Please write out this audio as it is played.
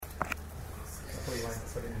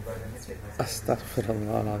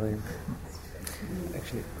Astaghfirullah al-Azim.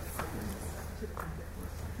 Actually,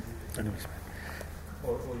 I know.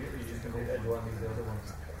 Or you just going to adjoin the other ones.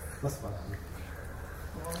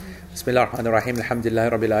 بسم الله الرحمن الرحيم الحمد لله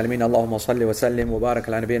رب العالمين اللهم صل وسلم وبارك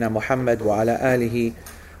على نبينا محمد وعلى آله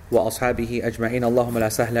وأصحابه أجمعين اللهم لا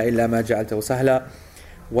سهل إلا ما جعلته سهلا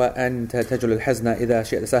وأنت تجعل الحزن إذا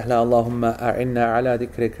شئت سهلا اللهم أعنا على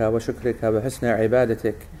ذكرك وشكرك وحسن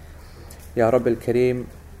عبادتك يا رب الكريم.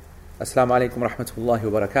 Assalamu alaikum wa rahmatullahi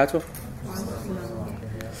wa barakatuh.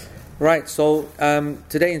 Right, so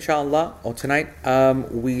today inshallah, or tonight,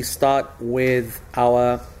 we start with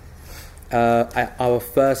our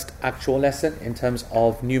first actual lesson in terms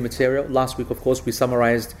of new material. Last week, of course, we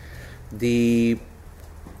summarized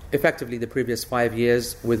effectively the previous 5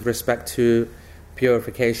 years with respect to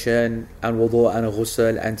purification and wudu and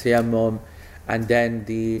ghusl and tayammum, and then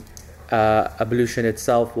the ablution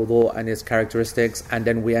itself, wudu and its characteristics, and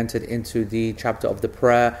then we entered into the chapter of the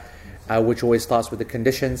prayer, which always starts with the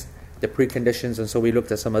conditions, the preconditions, and so we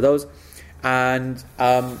looked at some of those. And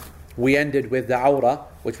we ended with the awrah,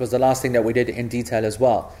 which was the last thing that we did in detail as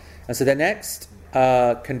well. And so the next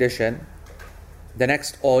condition, the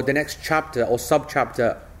next chapter or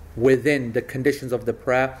sub-chapter within the conditions of the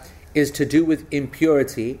prayer is to do with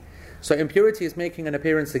impurity. So impurity is making an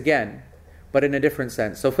appearance again, but in a different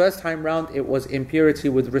sense. So first time round, it was impurity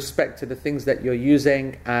with respect to the things that you're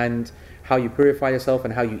using and how you purify yourself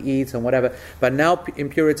and how you eat and whatever. But now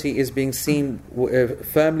impurity is being seen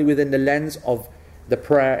firmly within the lens of the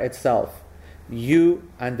prayer itself, you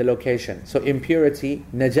and the location. So impurity,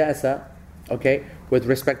 najasa, okay, with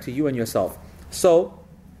respect to you and yourself. So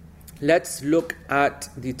let's look at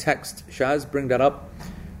the text. Shaz, bring that up.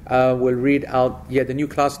 We'll read out. Yeah, the new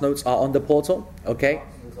class notes are on the portal. Okay.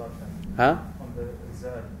 Huh?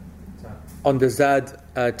 On the Zad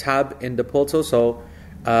tab in the portal. So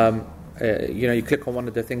you click on one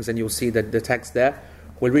of the things and you'll see the text there.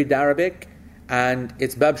 We'll read the Arabic, and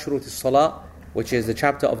it's Bab Shurut as-Salah, which is the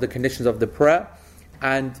chapter of the conditions of the prayer,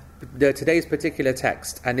 and today's particular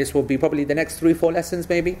text, and this will be probably the next 3-4 lessons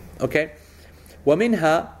maybe, okay?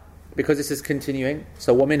 وَمِنْهَا, because this is continuing,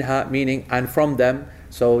 so وَمِنْهَا meaning and from them,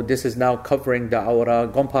 so this is now covering the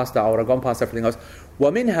awrah, gone past the awrah, gone past everything else.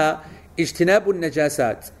 وَمِنْهَا اجتناب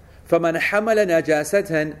النجاسات فمن حمل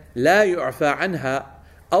نجاسة لا يعفى عنها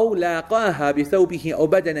أو لاقاها بثوبه أو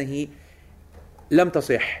بدنه لم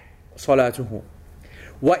تصح صلاته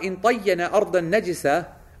وإن طين أرضا نجسة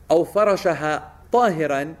أو فرشها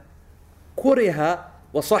طاهرا كره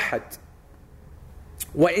وصحت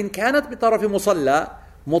وإن كانت بطرف مصلى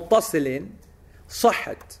متصل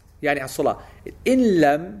صحت يعني الصلاة إن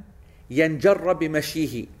لم ينجر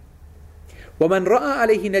بمشيه ومن رأى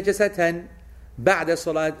عليه نجسة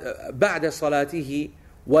بعد صلاته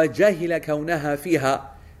وجهل كونها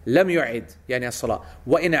فيها لم يعد يعني الصلاة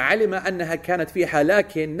وإن علم أنها كانت فيها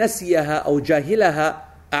لكن نسيها أو جاهلها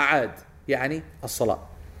أعاد يعني الصلاة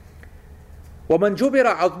ومن جبر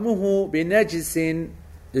عظمه بنجس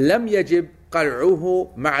لم يجب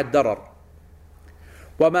قلعه مع الضرر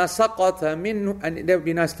وما سقط منه, and it would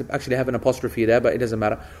be nice to actually have an apostrophe there, but it doesn't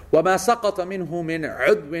matter. وما سقط منه من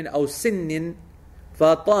عضو أو سن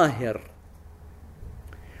فطاهر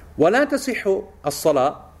ولا تصح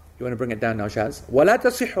الصلاة. You want to bring it down now, Shaz? ولا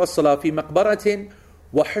تصح الصلاة في مقبرة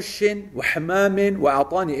وحش وحمام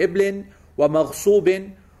وأعطان إبل ومغصوب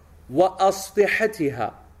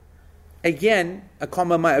وأسطحتها. Again, a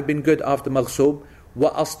comma might have been good after مغصوب.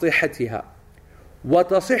 وأسطحتها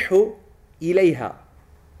وتصح إليها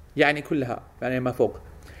يعني كلها يعني ما فوق.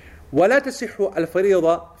 ولا تصح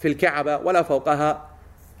الفريضة في الكعبة ولا فوقها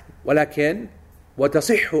ولكن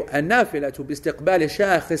وتصح النافلة باستقبال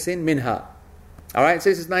شاخص منها. Alright, so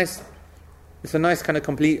this is nice. It's a nice kind of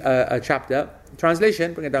complete chapter.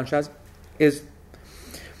 Translation, bring it down, Shaz, is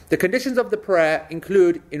the conditions of the prayer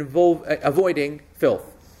include avoiding filth.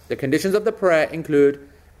 The conditions of the prayer include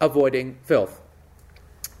avoiding filth.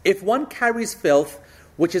 If one carries filth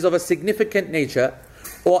which is of a significant nature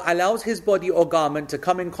or allows his body or garment to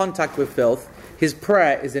come in contact with filth, his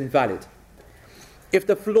prayer is invalid. If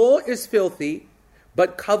the floor is filthy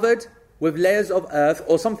but covered with layers of earth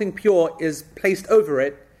or something pure is placed over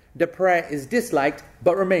it, the prayer is disliked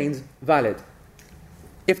but remains valid.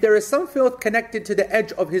 If there is some filth connected to the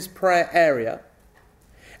edge of his prayer area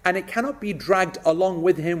and it cannot be dragged along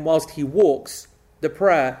with him whilst he walks, the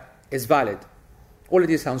prayer is valid. All of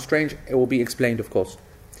these sound strange, it will be explained of course.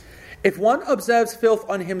 If one observes filth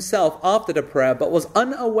on himself after the prayer but was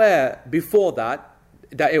unaware before that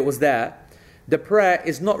it was there, the prayer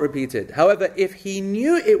is not repeated. However, if he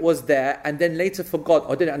knew it was there and then later forgot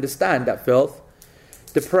or didn't understand that filth,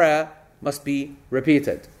 the prayer must be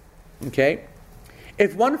repeated. Okay?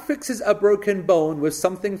 If one fixes a broken bone with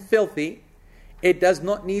something filthy, it does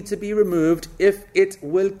not need to be removed if it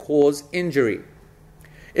will cause injury.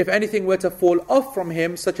 If anything were to fall off from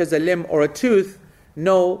him, such as a limb or a tooth,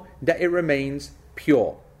 know that it remains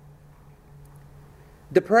pure.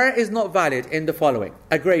 The prayer is not valid in the following: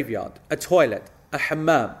 a graveyard, a toilet, a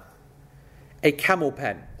hammam, a camel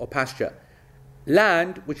pen or pasture,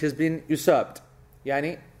 land which has been usurped,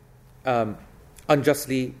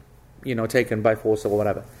 unjustly, taken by force or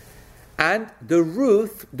whatever, and the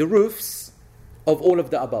roofs of all of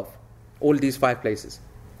the above, all these 5 places.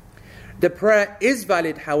 The prayer is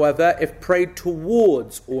valid, however, if prayed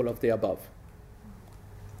towards all of the above.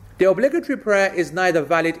 The obligatory prayer is neither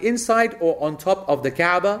valid inside or on top of the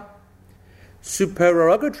Kaaba.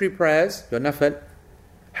 Supererogatory prayers, your nafil,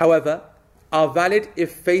 however, are valid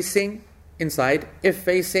if facing inside, if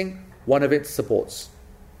facing one of its supports.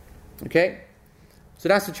 Okay? So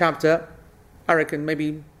that's the chapter. I reckon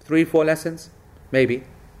maybe 3-4 lessons. Maybe.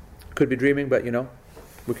 Could be dreaming, but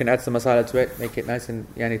we can add some masala to it, make it nice and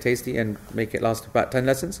tasty, and make it last about 10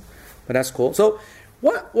 lessons. But that's cool. So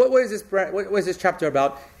what is this prayer? What is this chapter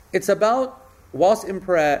about? It's about, whilst in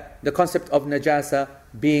prayer, the concept of najasa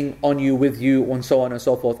being on you, with you, and so on and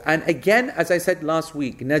so forth. And again, as I said last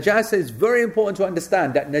week, najasa is very important to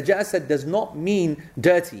understand that najasa does not mean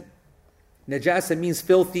dirty. Najasa means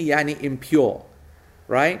filthy, impure.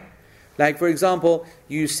 Right? Like, for example,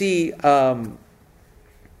 you see the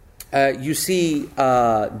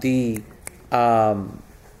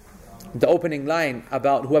opening line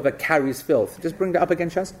about whoever carries filth. Just bring that up again,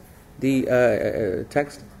 Shaz. The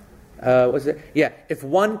text. Was it? Yeah. If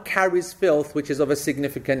one carries filth, which is of a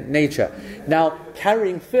significant nature. Now,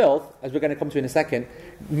 carrying filth, as we're going to come to in a second,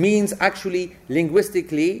 means actually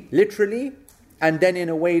linguistically, literally, and then in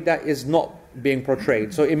a way that is not being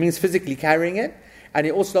portrayed. So it means physically carrying it, and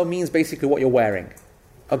it also means basically what you're wearing.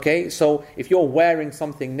 Okay, so if you're wearing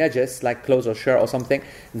something najas, like clothes or shirt or something,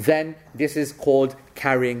 then this is called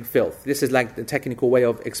carrying filth. This is like the technical way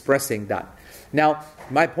of expressing that. Now,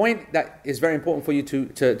 my point that is very important for you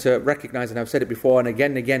to recognize, and I've said it before and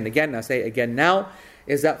again, I say it again now,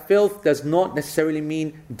 is that filth does not necessarily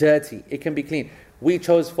mean dirty. It can be clean. We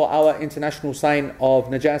chose for our international sign of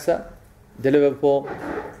najasa, the Liverpool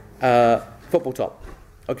football top.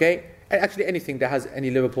 Okay? Actually, anything that has any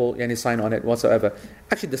Liverpool any sign on it whatsoever.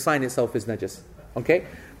 Actually, the sign itself is najas. Okay?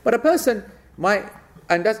 But a person might,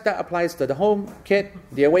 and that applies to the home kit,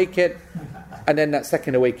 the away kit, and then that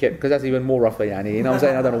second away kit, because that's even more rougher, You know what I'm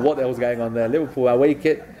saying? I don't know what the hell's going on there. Liverpool away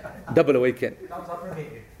kit, double away kit. That was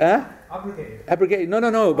abrogated. Abrogated? Abrogated.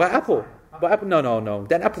 No. By Apple. No.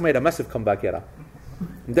 Then Apple made a massive comeback, And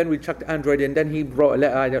then we chucked Android in. Then he wrote a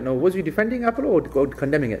letter, I don't know. Was he defending Apple or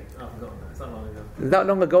condemning it? Oh, no. It's not long ago. That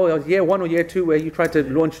long ago, it was year 1 or year 2 where you tried to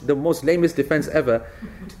launch the most lamest defense ever.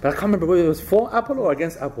 But I can't remember whether it was for Apple or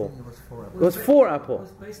against Apple. It was for Apple. It was for Apple. It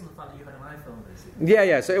was based on the fact that you had an iPhone, basically.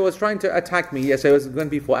 Yeah. So it was trying to attack me. So it was going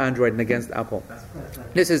to be for Android and against Apple.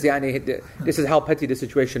 This is how petty the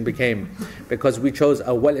situation became, because we chose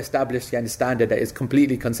a well-established standard that is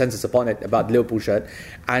completely consensus upon it about the Liverpool shirt,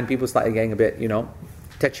 and people started getting a bit,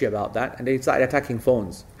 touchy about that, and they started attacking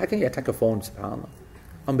phones. How can you attack a phone? SubhanAllah.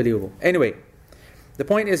 Unbelievable. Anyway, the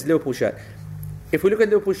point is Liverpool shirt. If we look at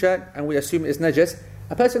Liverpool shirt and we assume it's najas,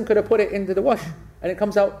 a person could have put it into the wash and it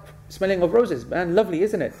comes out smelling of roses. Man, lovely,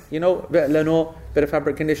 isn't it? Bit of Lenor, bit of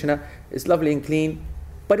fabric conditioner. It's lovely and clean,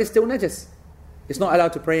 but it's still najas. It's not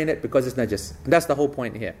allowed to pray in it because it's najas. And that's the whole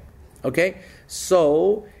point here. Okay?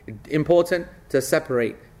 So, important to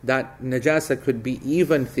separate that najasa could be,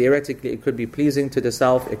 even theoretically, it could be pleasing to the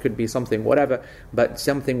self, it could be something, whatever, but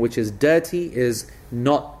something which is dirty is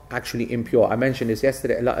not actually impure. I mentioned this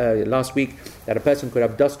last week, that a person could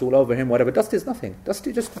have dust all over him, whatever. Dust is nothing. Just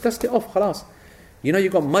dust it off, khalas.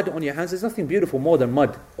 You've got mud on your hands. There's nothing beautiful more than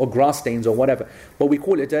mud or grass stains or whatever. But we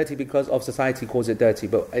call it dirty because of society calls it dirty.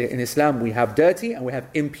 But in Islam, we have dirty and we have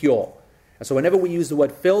impure. And so whenever we use the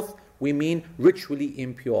word filth, we mean ritually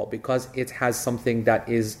impure, because it has something that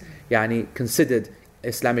is considered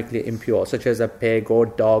Islamically impure, such as a pig or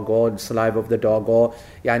dog or saliva of the dog or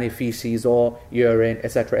feces or urine,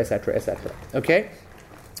 etc., etc., etc. Okay?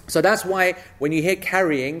 So that's why when you hear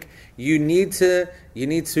carrying, you need to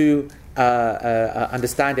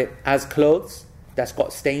understand it as clothes that's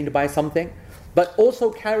got stained by something. But also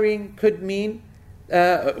carrying could mean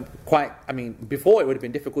before it would have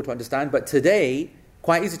been difficult to understand, but today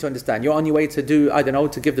quite easy to understand. You're on your way to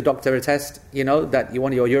to give the doctor a test, that you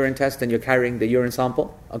want your urine test and you're carrying the urine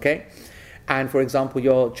sample, okay? And for example,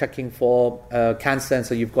 you're checking for cancer, and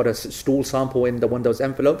so you've got a stool sample in one of those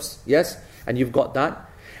envelopes, yes? And you've got that.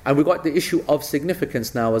 And we've got the issue of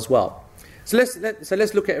significance now as well. So let's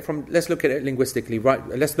look at it linguistically, right?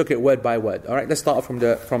 Let's look at it word by word. All right, let's start from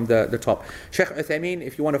the top. Shaykh Uthaymeen,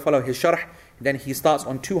 if you want to follow his sharh, then he starts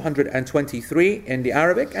on 223 in the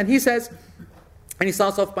Arabic, and he says, and he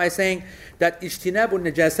starts off by saying that ijtinabun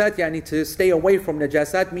najasat, yani to stay away from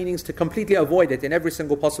najasat, means to completely avoid it in every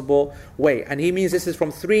single possible way. And he means this is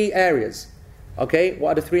from 3 areas. Okay,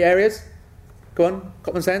 what are the 3 areas? Go on,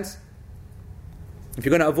 common sense. If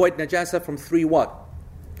you're going to avoid najasa from 3 what?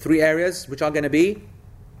 3 areas, which are going to be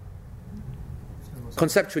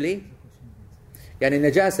conceptually. Yani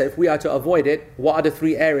najasa, if we are to avoid it, what are the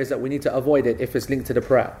 3 areas that we need to avoid it if it's linked to the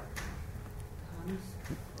prayer?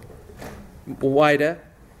 Wider,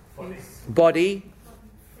 body,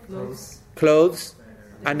 clothes,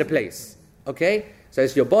 and the place. Okay? So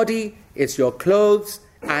it's your body, it's your clothes,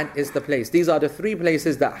 and it's the place. These are the 3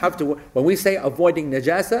 places that have to, when we say avoiding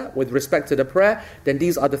najasa with respect to the prayer, then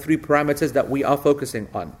these are the 3 parameters that we are focusing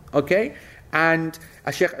on. Okay? And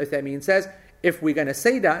as Shaykh Uthaymeen says, if we're going to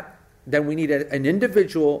say that, then we need an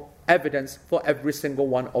individual evidence for every single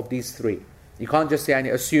one of these 3. You can't just say and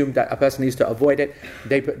assume that a person needs to avoid it.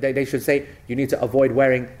 They should say you need to avoid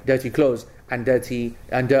wearing dirty clothes and dirt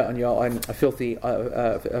on your filthy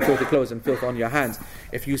clothes and filth on your hands.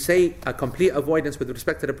 If you say a complete avoidance with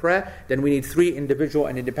respect to the prayer, then we need 3 individual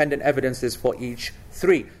and independent evidences for each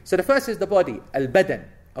 3. So the first is the body, al-badan,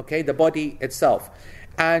 okay, the body itself,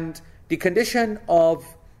 and the condition of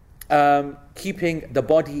keeping the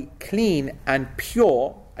body clean and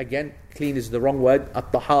pure. Again, clean is the wrong word,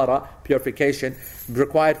 at-tahara, purification,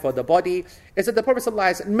 required for the body, is that the Prophet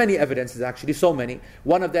ﷺ, many evidences actually, so many.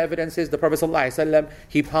 One of the evidences, the Prophet ﷺ,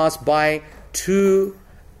 he passed by 2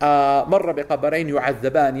 مَرَّ بِقَبَرَيْنِ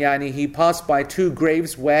يُعَذَّبَانِ, yani he passed by 2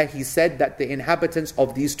 graves where he said that the inhabitants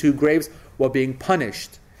of these 2 graves were being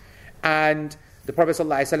punished. And the Prophet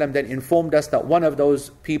ﷺ then informed us that one of those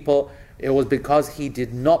people, it was because he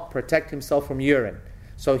did not protect himself from urine.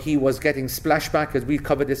 So he was getting splashback, as we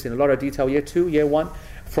covered this in a lot of detail, year 2, year 1,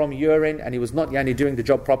 from urine, and he was not doing the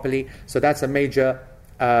job properly. So that's a major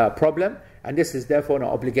problem, and this is therefore an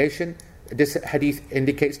obligation. This hadith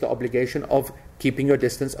indicates the obligation of keeping your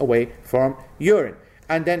distance away from urine.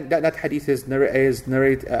 And then that hadith is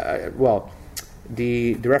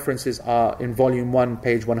the references are in volume 1,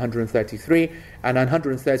 page 133, and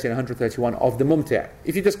 130 and 131 of the Mumti'.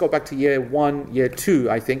 If you just go back to year 1, year 2,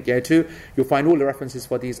 I think, year 2, you'll find all the references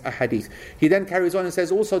for these ahadith. He then carries on and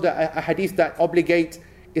says also the ahadith that obligate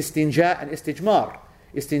istinja and istijmar.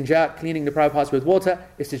 Istinja, cleaning the private parts with water.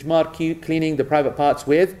 Istijmar, cleaning the private parts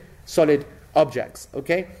with solid objects.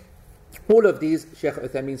 Okay? All of these, Shaykh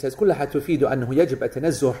Uthaymeen says, كلها تفيد أنه يجب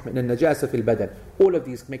التنزه من النجاسة في البدن. All of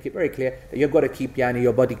these make it very clear that you've got to keep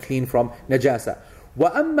your body clean from najasa.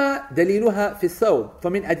 وأما دليلها في الثوب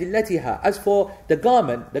فمن أدلتها. As for the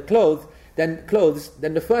garment, the clothes, then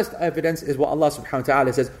the first evidence is what Allah subhanahu wa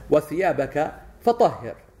ta'ala says, وَثِيَابَكَ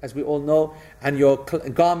فَطَهِّرْ. As we all know, and your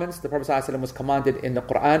garments, the Prophet ﷺ was commanded in the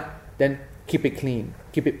Quran, then keep it clean,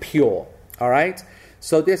 keep it pure. Alright?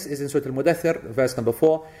 So this is in Surah Al-Mudaththir, verse number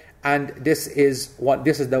 4. And this is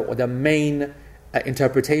the main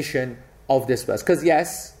interpretation of this verse. Because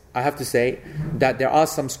yes, I have to say that there are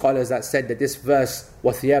some scholars that said that this verse,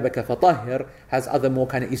 وَثِيَابَكَ فَطَهِّرْ, has other more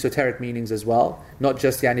kind of esoteric meanings as well. Not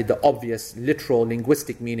just the obvious, literal,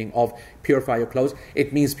 linguistic meaning of purify your clothes.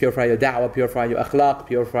 It means purify your da'wah, purify your akhlaq,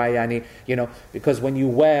 purify because when you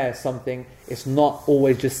wear something, it's not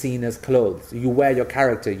always just seen as clothes. You wear your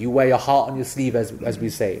character, you wear your heart on your sleeve, as we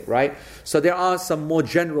say, right? So there are some more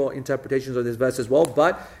general interpretations of this verse as well,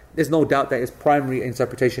 but there's no doubt that its primary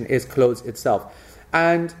interpretation is clothes itself.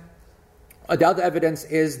 And the other evidence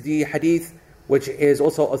is the hadith, which is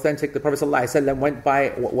also authentic. The Prophet ﷺ went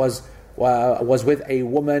by, was with a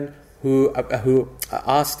woman who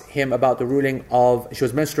asked him about the ruling of, she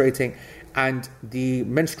was menstruating, and the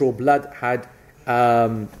menstrual blood had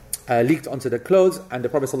leaked onto the clothes, and the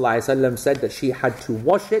Prophet ﷺ said that she had to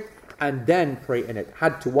wash it and then pray in it.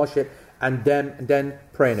 Had to wash it and then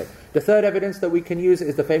pray in it. The third evidence that we can use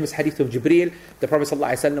is the famous hadith of Jibreel. The Prophet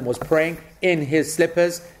ﷺ was praying in his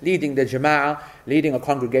slippers, leading the jama'ah, leading a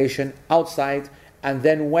congregation outside, and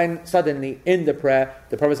then when suddenly in the prayer,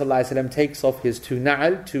 the Prophet ﷺ takes off his 2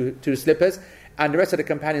 na'al, two slippers, and the rest of the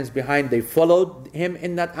companions behind, they followed him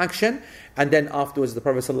in that action. And then afterwards the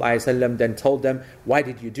Prophet ﷺ then told them, why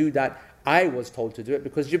did you do that? I was told to do it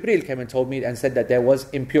because Jibreel came and told me and said that there was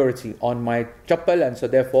impurity on my chappal, and so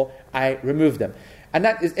therefore I removed them. And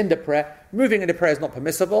that is in the prayer. Moving in the prayer is not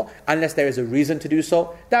permissible unless there is a reason to do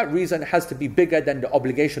so. That reason has to be bigger than the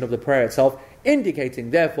obligation of the prayer itself,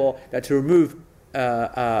 indicating therefore that to remove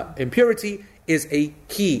impurity is a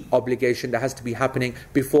key obligation that has to be happening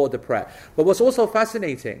before the prayer. But what's also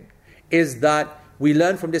fascinating is that we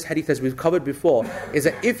learn from this hadith, as we've covered before, is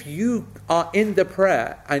that if you are in the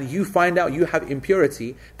prayer and you find out you have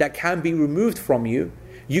impurity that can be removed from you,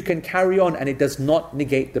 you can carry on and it does not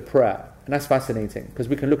negate the prayer. And that's fascinating, because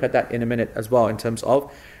we can look at that in a minute as well in terms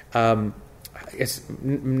of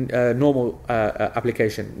normal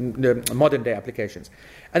application, modern day applications.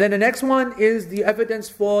 And then the next one is the evidence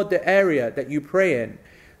for the area that you pray in.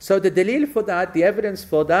 So the dalil for that, the evidence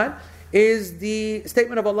for that, is the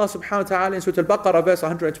statement of Allah subhanahu wa ta'ala in Surah Al-Baqarah verse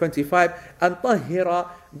 125, أَن طَهِّرَ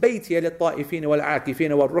بَيْتِيَ لِلطَّائِفِينَ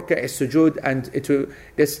وَالْعَاكِفِينَ وَالرُّكَّعِ السُّجُودِ. And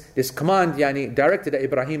this command directed at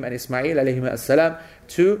Ibrahim and Ismail alayhim as-salam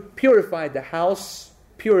to purify the house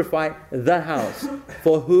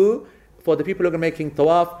for who? For the people who are making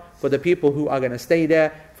tawaf, for the people who are going to stay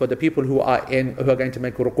there, for the people who are going to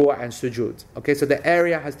make ruku' and sujood. Okay, so the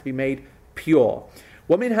area has to be made pure.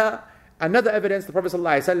 وَمِنْهَا, another evidence, the Prophet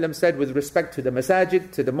ﷺ said with respect to the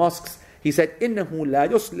masajid, to the mosques, he said, إِنَّهُ لَا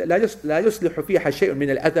يُصْلِحُ فِيهَا شَيْءٌ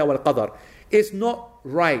مِنَ الْأَذَى وَالْقَدَرِ. It's not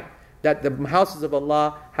right that the houses of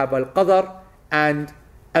Allah have al-qadar and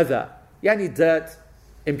adha, yani dirt,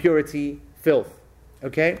 impurity, filth.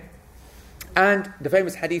 Okay? And the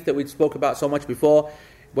famous hadith that we spoke about so much before,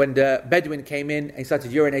 when the Bedouin came in and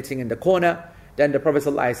started urinating in the corner, then the Prophet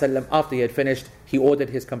ﷺ, after he had finished, he ordered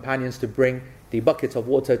his companions to bring the buckets of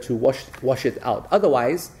water to wash it out.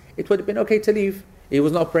 Otherwise, it would have been okay to leave. He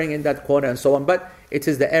was not praying in that corner and so on, but it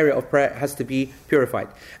is the area of prayer has to be purified.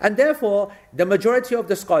 And therefore, the majority of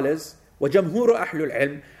the scholars, وَجَمْهُورُ أَحْلُ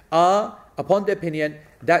الْعِلْمِ, are upon the opinion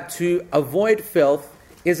that to avoid filth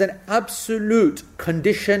is an absolute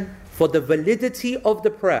condition for the validity of the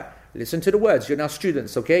prayer. Listen to the words. You're now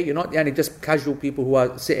students, okay? You're not just casual people who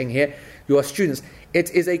are sitting here. You are students. It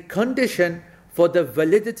is a condition for the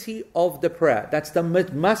validity of the prayer. That's the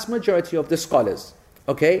mass majority of the scholars,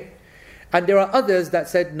 okay? And there are others that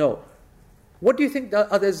said no. What do you think the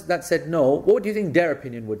others that said no, what do you think their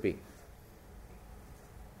opinion would be?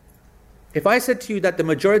 If I said to you that the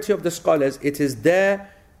majority of the scholars, it is their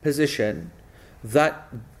position that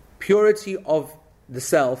purity of the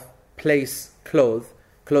self, place,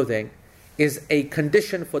 clothing is a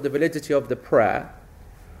condition for the validity of the prayer,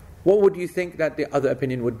 what would you think that the other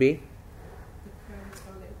opinion would be? The prayer is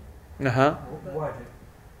valid. Why?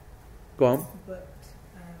 Go on. But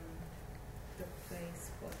the place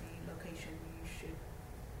or the location you should...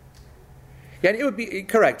 Yeah, it would be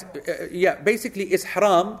correct. Basically it's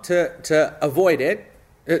haram to avoid it,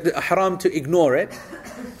 haram to ignore it,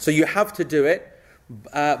 so you have to do it.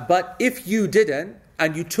 But if you didn't,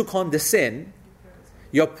 and you took on the sin,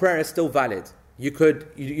 your prayer is still valid. You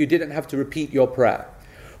didn't have to repeat your prayer.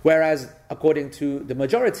 Whereas, according to the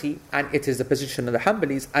majority, and it is the position of the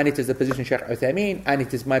Hanbalis, and it is the position of Shaykh Uthaymeen, and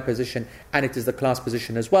it is my position, and it is the class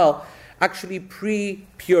position as well, actually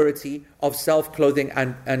pre-purity of self-clothing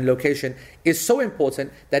and location is so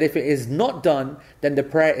important that if it is not done, then the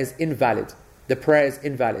prayer is invalid. The prayer is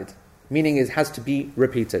invalid, meaning it has to be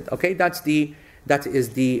repeated. Okay, that is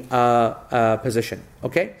the position.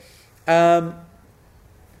 Okay, I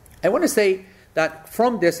want to say that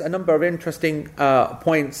from this a number of interesting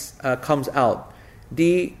points comes out.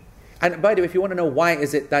 And by the way, if you want to know why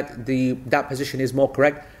is it that that position is more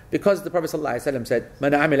correct, because the Prophet ﷺ said,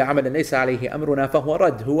 "Man amila amalan laysa alayhi amruna fahuwa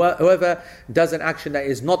rad." Whoever does an action that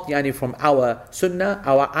is not from our sunnah,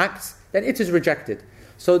 our acts, then it is rejected.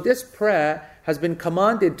 So this prayer has been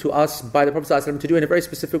commanded to us by the Prophet ﷺ to do in a very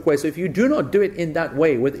specific way. So if you do not do it in that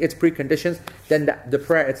way with its preconditions, then the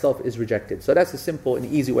prayer itself is rejected. So that's a simple and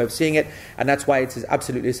easy way of seeing it, and that's why it is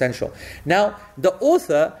absolutely essential. Now, the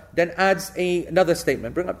author then adds another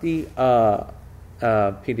statement. Bring up the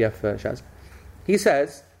PDF, Shaz. He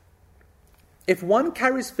says, if one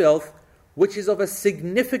carries filth which is of a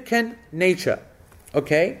significant nature,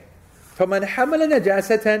 okay, فَمَنْ حَمَلَ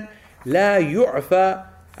نَجَاسَةً لَا يُعْفَى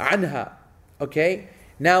عَنْهَا. Okay,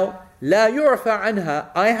 now لا يعفى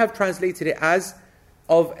عنها, I have translated it as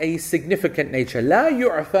of a significant nature. لا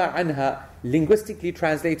يعفى عنها, linguistically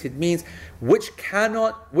translated, means فمن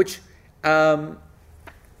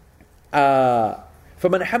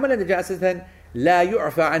حمل نجاسة لا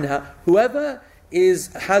يعفى عنها, whoever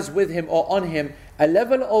has with him or on him a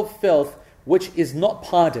level of filth which is not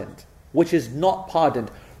pardoned,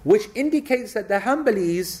 which indicates that the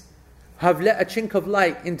Hanbalis have let a chink of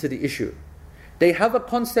light into the issue. They have a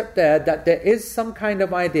concept there that there is some kind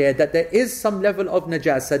of idea that there is some level of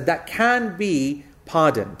najasa that can be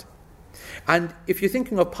pardoned. And if you're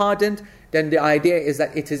thinking of pardoned, then the idea is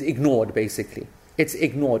that it is ignored, basically. It's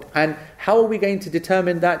ignored. And how are we going to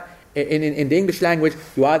determine that? in the English language,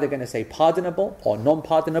 you're either going to say pardonable or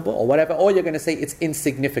non-pardonable or whatever, or you're going to say it's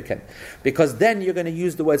insignificant. Because then you're going to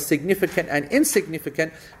use the word significant and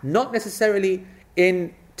insignificant, not necessarily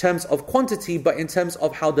in terms of quantity, but in terms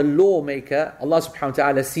of how the lawmaker, Allah subhanahu wa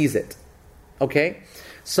ta'ala, sees it. Okay?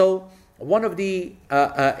 So, one of the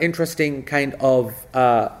interesting kind of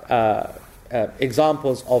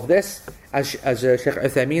examples of this, as Shaykh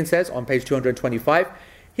Uthaymeen says on page 225,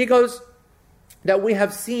 he goes that we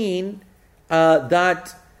have seen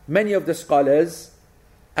that many of the scholars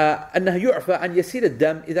أنه يعفى عن يسير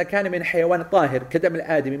الدم إذا كان من حيوان طاهر كدم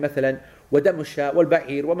الآدمي مثلا ودم الشاة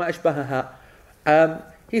والبعير وما أشبهها.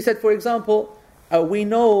 He said, for example, we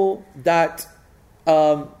know that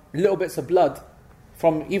little bits of blood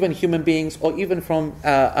from even human beings or even from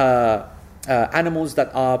animals that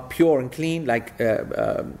are pure and clean, like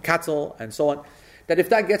cattle and so on, that if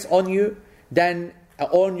that gets on you, then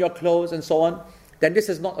on your clothes and so on, then this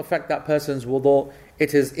does not affect that person's wudu.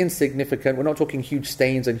 It is insignificant. We're not talking huge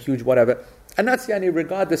stains and huge whatever. And that's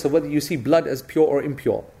regardless of whether you see blood as pure or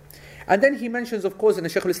impure. And then he mentions, of course,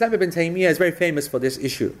 and Shaykh al-Islam ibn Taymiyyah is very famous for this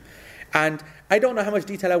issue. And I don't know how much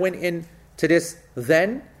detail I went into this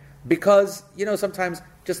then, because, sometimes,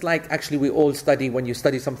 just like actually we all study, when you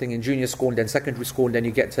study something in junior school, then secondary school, then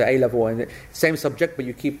you get to A-level, and the same subject, but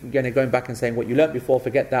you keep going back and saying, what you learnt before,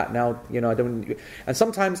 forget that now, I don't... And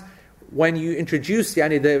sometimes, when you introduce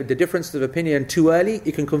the difference of opinion too early,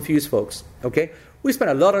 it can confuse folks, okay? We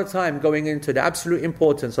spend a lot of time going into the absolute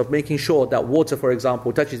importance of making sure that water, for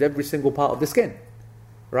example, touches every single part of the skin,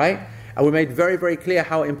 right? And we made very, very clear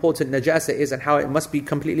how important najasa is and how it must be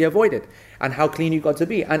completely avoided and how clean you've got to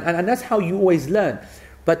be. And that's how you always learn.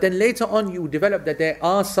 But then later on you develop that there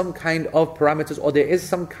are some kind of parameters, or there is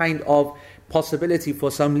some kind of possibility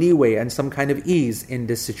for some leeway and some kind of ease in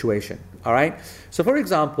this situation. All right? So for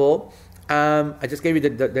example, I just gave you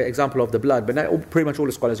the example of the blood, but pretty much all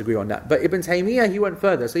the scholars agree on that. But Ibn Taymiyyah, he went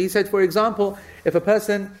further. So he said, for example, if a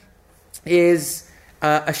person is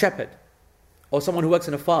a shepherd or someone who works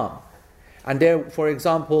in a farm, and they, for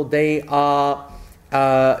example, they are,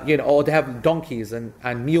 or they have donkeys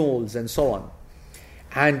and mules and so on.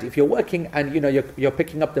 And if you're working and you're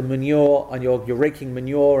picking up the manure and you're raking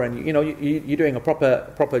manure and you're doing a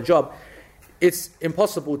proper job, it's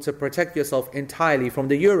impossible to protect yourself entirely from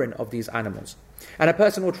the urine of these animals. And a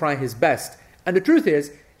person will try his best. And the truth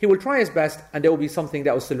is, he will try his best and there will be something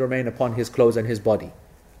that will still remain upon his clothes and his body.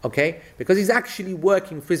 Okay? Because he's actually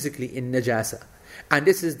working physically in najasa. And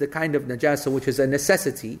this is the kind of najasa which is a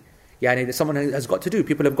necessity, that someone has got to do,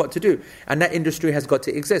 people have got to do. And that industry has got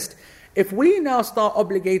to exist. If we now start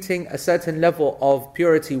obligating a certain level of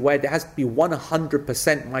purity where there has to be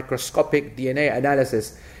 100% microscopic DNA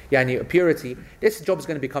analysis, purity, this job is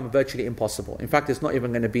going to become virtually impossible. In fact, it's not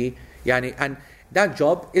even going to be, and that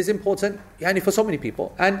job is important, for so many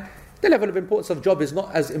people. And the level of importance of job is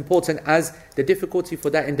not as important as the difficulty for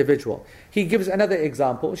that individual. He gives another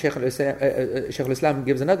example, Shaykh al-Islam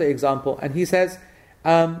gives another example, and he says,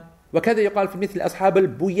 وَكَذَا يُقَالْ فِي مِثْلِ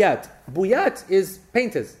أَصْحَابِ الْبُيَّاتِ Buyat is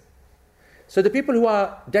painters. So the people who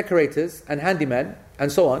are decorators and handymen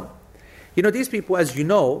and so on, these people, as you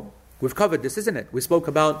know, we've covered this, isn't it? We spoke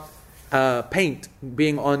about paint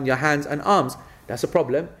being on your hands and arms. That's a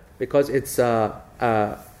problem because it's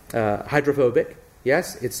hydrophobic.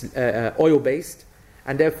 Yes, it's oil-based,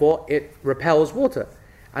 and therefore it repels water.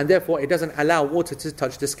 And therefore it doesn't allow water to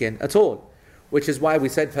touch the skin at all. Which is why we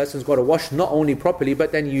said person's got to wash not only properly,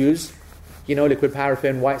 but then use, liquid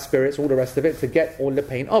paraffin, white spirits, all the rest of it to get all the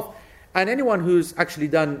paint off. And anyone who's actually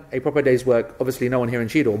done a proper day's work, obviously no one here in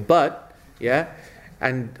Cheadle, but,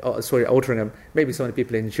 Altrincham, maybe some of the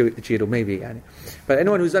people in Cheadle, maybe. But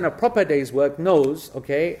anyone who's done a proper day's work knows,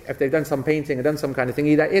 if they've done some painting or done some kind of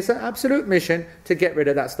thing, that it's an absolute mission to get rid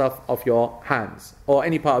of that stuff off your hands or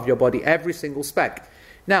any part of your body, every single speck.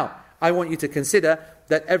 Now, I want you to consider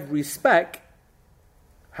that every speck,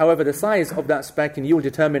 however the size of that speck, and you'll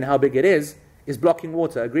determine how big it is blocking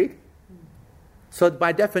water, agreed? So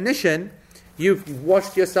by definition, you've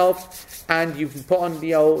washed yourself and you've put on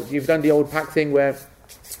you've done the old pack thing where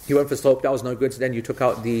you went for soap, that was no good, so then you took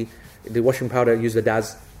out the washing powder, used the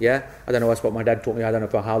Daz, I don't know, that's what my dad taught me, I don't know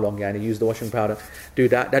for how long, and he used the washing powder, do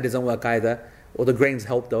that doesn't work either, or the grains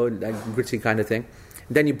help though, like gritty kind of thing.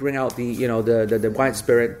 Then you bring out the white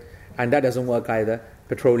spirit, and that doesn't work either,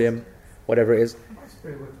 petroleum, whatever it is. White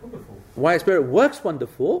spirit works wonderful. White spirit works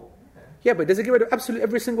wonderful. Yeah, but does it get rid of absolutely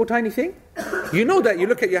every single tiny thing? You know that you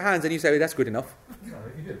look at your hands and you say, that's good enough. No,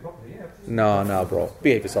 if you do it properly, yeah. No, bro.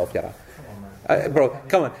 Behave yourself, Yara. Come on, man. Bro,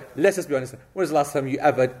 come on. Let's just be honest. When was the last time you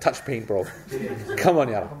ever touched paint, bro? Come on,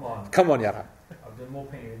 Yara. Come on, Yara. I've done more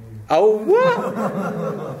painting than you. Oh,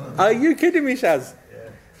 what? Are you kidding me, Shaz? Yeah.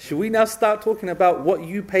 Should we now start talking about what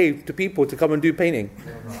you pay to people to come and do painting?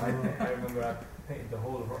 No, I remember I painted the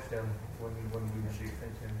whole of Rochdale when we went to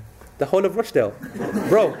extension. The whole of Rochdale?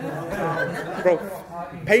 Bro,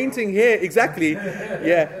 painting here, exactly.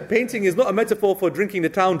 Yeah, painting is not a metaphor for drinking the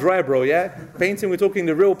town dry, bro, yeah? Painting, we're talking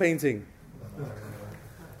the real painting.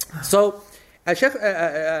 So, Sheikh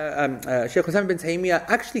Hussain bin Taymiyyah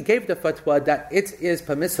actually gave the fatwa that it is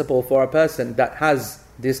permissible for a person that has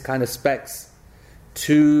this kind of specs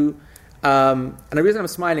to, and the reason I'm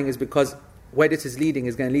smiling is because where this is leading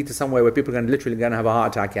is going to lead to somewhere where people are literally going to have a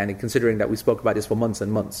heart attack, and considering that we spoke about this for months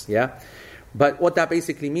and months, yeah? But what that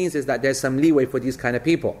basically means is that there's some leeway for these kind of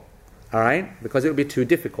people, all right? Because it would be too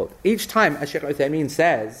difficult. Each time, as Sheikh Uthaymeen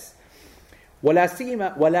says, ولا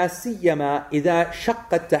سيما إذا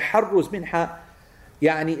شق التحرز منها,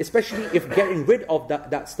 يعني especially if getting rid of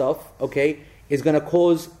that stuff, okay, is going to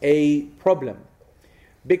cause a problem.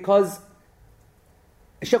 Because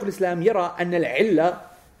Shaykh al-Islam يرى أن العلة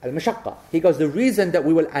المشقة. He goes, the reason that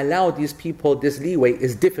we will allow these people this leeway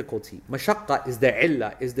is difficulty. Mashaqqa is the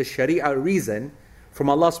illah, is the sharia reason from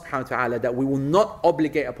Allah subhanahu wa ta'ala that we will not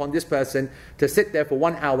obligate upon this person to sit there for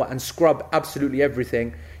 1 hour and scrub absolutely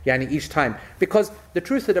everything, yani each time. Because the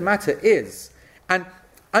truth of the matter is, and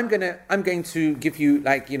I'm going to give you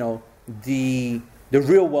the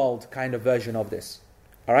real world kind of version of this.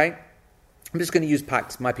 Alright? I'm just going to use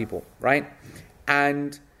packs, my people, right?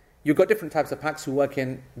 And you've got different types of packs who work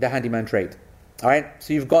in the handyman trade. Alright?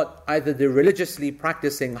 So you've got either the religiously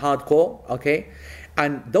practicing hardcore, okay?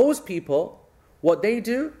 And those people, what they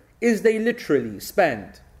do is they literally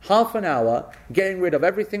spend half an hour getting rid of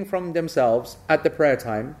everything from themselves at the prayer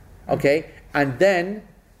time, okay? And then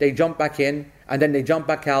they jump back in, and then they jump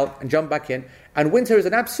back out, and jump back in. And winter is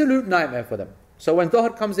an absolute nightmare for them. So when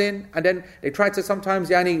Dhuhr comes in, and then they try to sometimes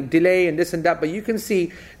delay and this and that, but you can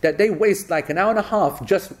see that they waste like an hour and a half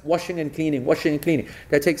just washing and cleaning.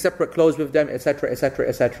 They take separate clothes with them, etc., etc.,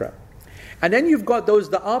 etc. And then you've got those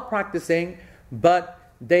that are practicing, but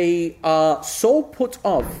they are so put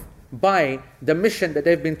off by the mission that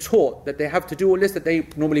they've been taught that they have to do all this, that they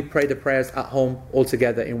normally pray the prayers at home all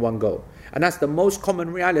together in one go. And that's the most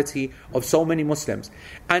common reality of so many Muslims.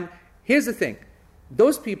 And here's the thing,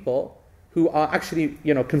 those people who are actually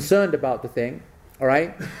concerned about the thing, all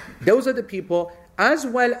right, those are the people, as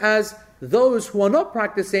well as those who are not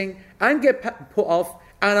practicing and get put off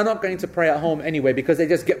and are not going to pray at home anyway because they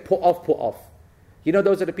just get put off.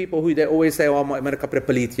 Those are the people who they always say, oh, I'm kapre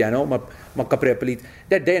palit, my kapre palit.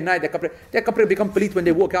 That day and night, their kapre become palit when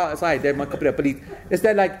they walk outside, they're my kapre palit. It's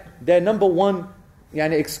like their number one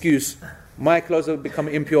excuse. My clothes will become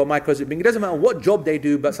impure, my clothes will become... It doesn't matter what job they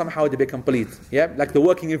do, but somehow they become palit. Yeah? Like the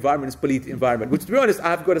working environment is palit environment. Which, to be honest,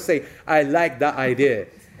 I've got to say, I like that idea.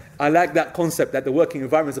 I like that concept that the working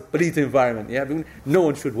environment is a palit environment. Yeah? No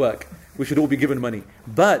one should work. We should all be given money.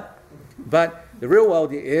 But the real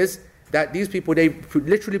world is that these people, they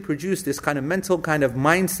literally produce this kind of mental kind of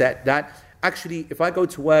mindset that actually, if I go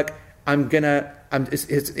to work,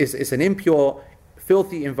 it's an impure,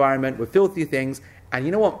 filthy environment with filthy things. And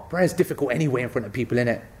you know what? Prayer is difficult anyway in front of people,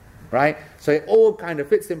 innit? Right? So it all kind of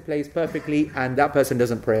fits in place perfectly, and that person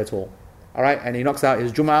doesn't pray at all. Alright? And he knocks out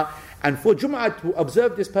his Jum'ah. And for Jum'ah to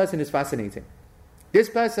observe this person is fascinating. This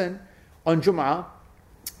person on Jum'ah,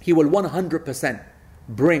 he will 100%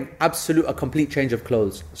 bring a complete change of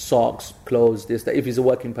clothes. Socks, clothes, this, that, if he's a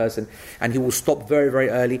working person. And he will stop very, very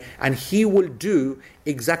early. And he will do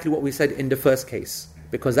exactly what we said in the first case.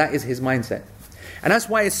 Because that is his mindset. And that's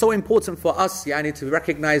why it's so important for us to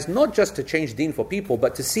recognize, not just to change deen for people,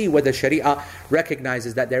 but to see whether Sharia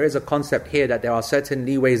recognizes that there is a concept here, that there are certain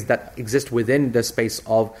leeways that exist within the space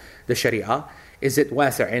of the Sharia. Is it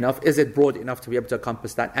wasi' enough? Is it broad enough to be able to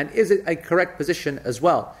encompass that? And is it a correct position as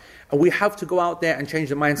well? And we have to go out there and change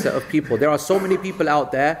the mindset of people. There are so many people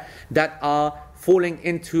out there that are falling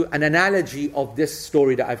into an analogy of this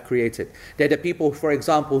story that I've created. They're the people, for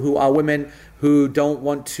example, who are women who don't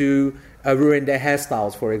want to ruin their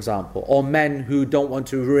hairstyles, for example, or men who don't want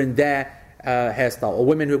to ruin their hairstyle, or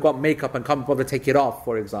women who've got makeup and can't bother to take it off,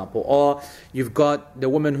 for example, or you've got the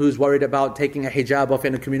woman who's worried about taking a hijab off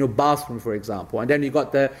in a communal bathroom, for example, and then you've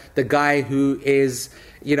got the guy who is,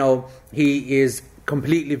 he is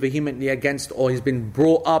completely vehemently against, or he's been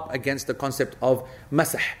brought up against the concept of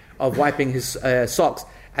masah, of wiping his socks,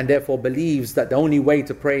 and therefore believes that the only way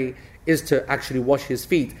to pray is to actually wash his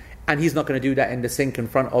feet. And he's not going to do that in the sink in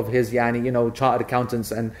front of his, chartered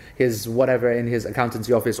accountants and his whatever in his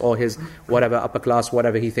accountancy office, or his whatever upper class,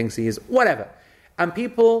 whatever he thinks he is, whatever. And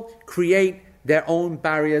people create their own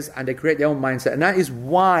barriers and they create their own mindset. And that is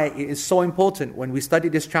why it is so important when we study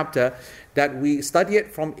this chapter that we study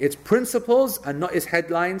it from its principles and not its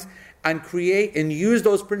headlines, and create and use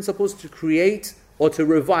those principles to create, or to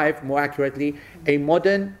revive more accurately, a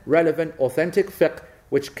modern, relevant, authentic fiqh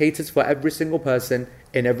which caters for every single person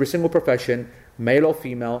in every single profession, male or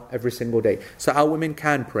female, every single day. So our women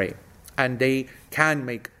can pray and they can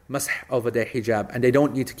make masah over their hijab, and they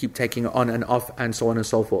don't need to keep taking it on and off and so on and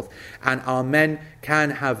so forth. And our men can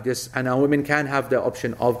have this, and our women can have the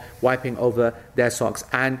option of wiping over their socks.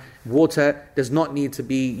 And water does not need to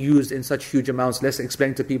be used in such huge amounts. Let's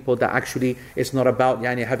explain to people that actually it's not about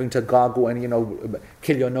having to gargle and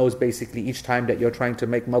kill your nose basically each time that you're trying to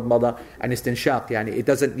make madmada and istinshaq. It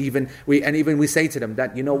doesn't even, we say to them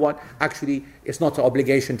that, actually it's not an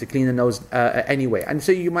obligation to clean the nose anyway. And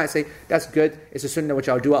so you might say, that's good, it's a sunnah which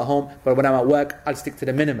I'll do at home, but when I'm at work, I'll stick to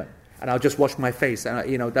the minimum. And I'll just wash my face,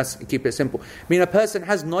 and that's, keep it simple. I mean, a person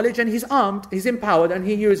has knowledge and he's armed, he's empowered, and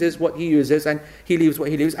he uses what he uses, and he leaves what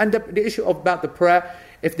he leaves. And the issue about the prayer,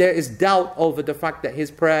 if there is doubt over the fact that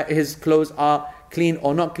his clothes are clean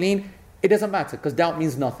or not clean, it doesn't matter, because doubt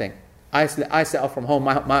means nothing. I set off from home,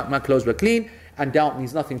 my clothes were clean, and doubt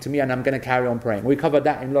means nothing to me, and I'm going to carry on praying. We covered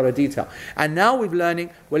that in a lot of detail. And now we're learning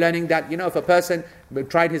that, if a person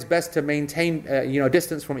tried his best to maintain,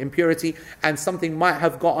 distance from impurity, and something might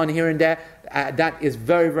have got on here and there, that is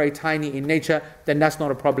very, very tiny in nature, then that's not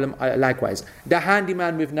a problem likewise. The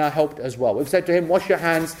handyman we've now helped as well. We've said to him, wash your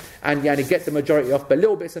hands and get the majority off, but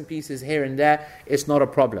little bits and pieces here and there, it's not a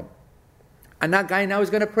problem. And that guy now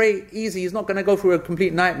is going to pray easy. He's not going to go through a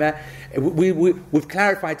complete nightmare. We've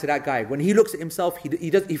clarified to that guy, when he looks at himself, he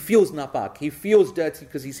feels napak. He feels dirty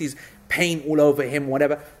because he sees paint all over him,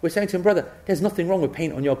 whatever. We're saying to him, brother, there's nothing wrong with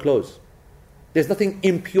paint on your clothes. There's nothing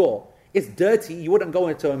impure. It's dirty. You wouldn't go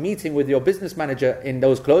into a meeting with your business manager in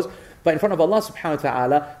those clothes. But in front of Allah subhanahu wa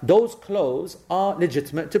ta'ala, those clothes are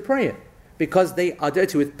legitimate to pray in, because they are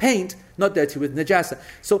dirty with paint, not dirty with najasa.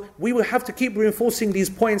 So we will have to keep reinforcing these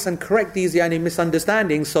points and correct these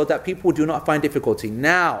misunderstandings so that people do not find difficulty.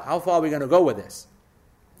 Now, how far are we going to go with this?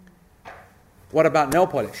 What about nail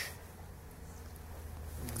polish?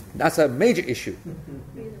 That's a major issue.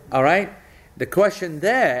 All right? The question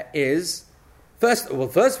there is, first of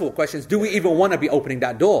all, questions, do we even want to be opening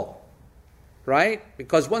that door? Right?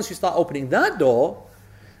 Because once you start opening that door,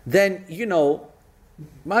 then,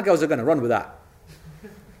 my girls are going to run with that.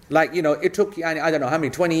 Like, it took, I don't know how many,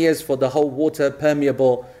 20 years for the whole water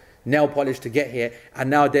permeable nail polish to get here. And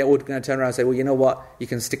now they're all going to turn around and say, well, you know what? You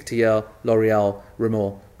can stick to your L'Oreal,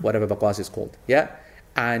 Rimmel, whatever bakwas is called. Yeah?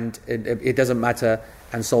 And it doesn't matter,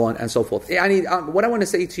 and so on and so forth. What I want to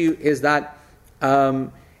say to you is that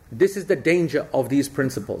this is the danger of these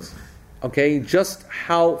principles. Okay? Just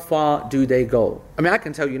how far do they go? I mean, I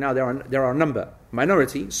can tell you now there are a number,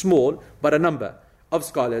 minority, small, but a number of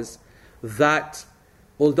scholars that,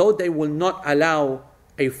 although they will not allow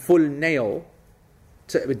a full nail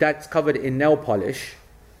that's covered in nail polish,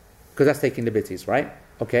 because that's taking liberties, right?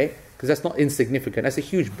 Okay? Because that's not insignificant. That's a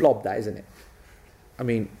huge blob, that, isn't it? I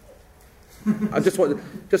mean, just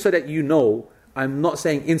so that you know, I'm not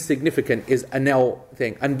saying insignificant is a nail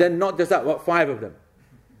thing. And then not just that, what, 5 of them?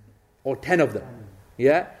 Or 10 of them?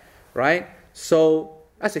 Yeah? Right? So,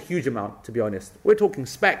 that's a huge amount, to be honest. We're talking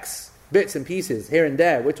specks, bits and pieces, here and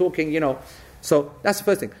there. We're talking, So that's the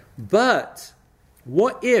first thing. But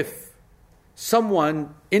what if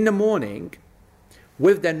someone in the morning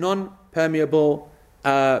with their non-permeable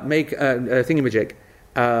thingamajig,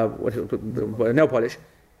 nail polish,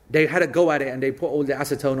 they had a go at it and they put all the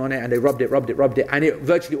acetone on it and they rubbed it, and it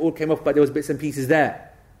virtually all came off, but there was bits and pieces there.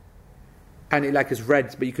 And it is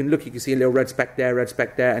red, but you can see a little red speck there,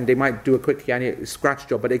 and they might do a quick scratch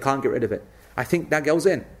job, but they can't get rid of it. I think that girl's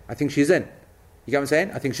in. I think she's in. You get what I'm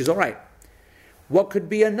saying? I think she's all right. What could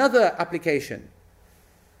be another application?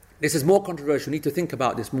 This is more controversial. We need to think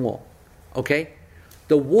about this more. Okay?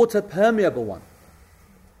 The water permeable one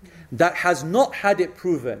that has not had it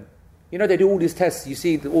proven. They do all these tests. You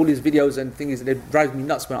see all these videos and things, and it drives me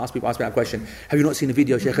nuts when I ask people me that question. Have you not seen the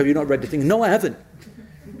video, Sheikh? Have you not read the thing? No, I haven't.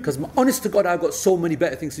 Because honest to God, I've got so many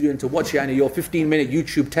better things to do than to watch your 15-minute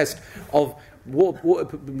YouTube test of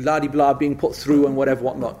water blah being put through and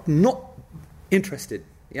whatnot. Not interested.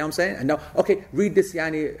 You know what I'm saying? And now, okay, read this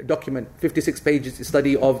document, 56 pages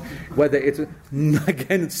study of whether it's,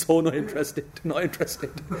 again, so not interested.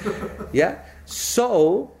 Yeah?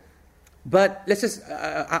 So, but let's just,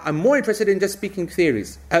 I'm more interested in just speaking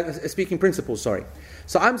principles, sorry.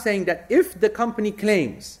 So I'm saying that if the company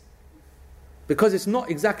claims, because it's not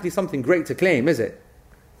exactly something great to claim, is it?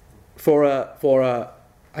 For a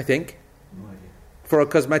for a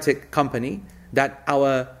cosmetic company that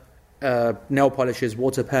our nail polish is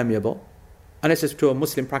water permeable, unless it's to a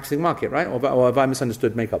Muslim practicing market, right? Or have I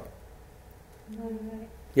misunderstood makeup? No, you're right.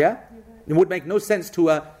 Yeah? You're right. It would make no sense to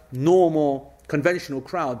a normal, conventional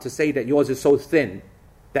crowd to say that yours is so thin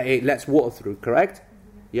that it lets water through, correct?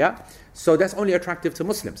 Yeah? So that's only attractive to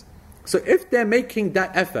Muslims. So if they're making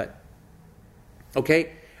that effort,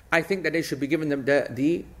 okay, I think that they should be given them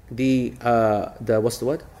the what's the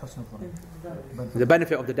word? The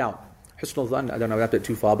benefit of the doubt. Husnul dhann, I don't know, that's a bit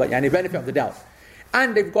too far, but the benefit of the doubt.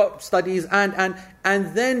 And they've got studies, and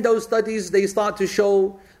then those studies, they start to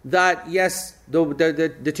show that yes,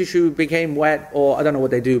 the tissue became wet, or I don't know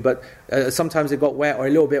what they do, but sometimes it got wet, or a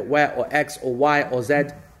little bit wet, or X, or Y, or Z.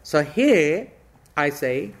 So here, I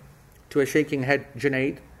say, to a shaking head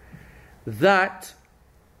Junaid, that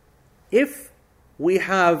if we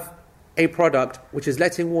have a product which is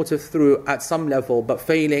letting water through at some level but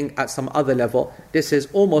failing at some other level, this is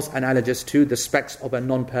almost analogous to the specs of a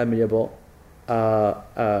non-permeable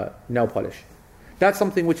nail polish. That's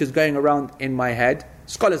something which is going around in my head.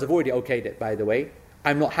 Scholars have already okayed it, by the way.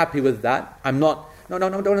 I'm not happy with that. I don't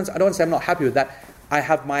want to say I'm not happy with that. I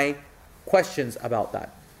have my questions about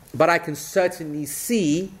that. But I can certainly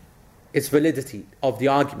see its validity of the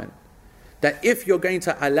argument. That if you're going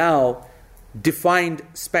to allow defined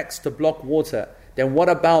specs to block water, then what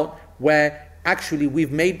about where actually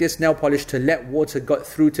we've made this nail polish to let water go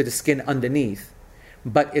through to the skin underneath,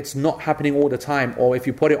 but it's not happening all the time, or if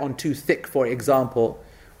you put it on too thick, for example,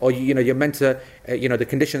 or you're meant to, the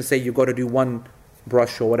conditions say you've got to do one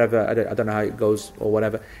brush or whatever, I don't know how it goes or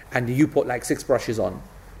whatever, and you put like 6 brushes on,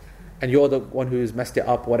 and you're the one who's messed it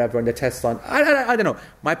up, whatever, and the test's on. I don't know.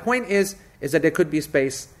 My point is that there could be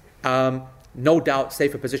space. No doubt,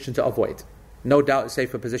 safer position to avoid. No doubt,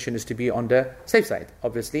 safer position is to be on the safe side,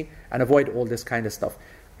 obviously, and avoid all this kind of stuff.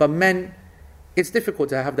 But men, it's difficult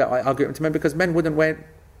to have that argument to men because men wouldn't wear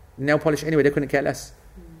nail polish anyway. They couldn't care less.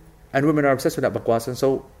 And women are obsessed with that baqwas, and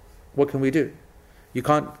so what can we do? You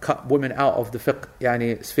can't cut women out of the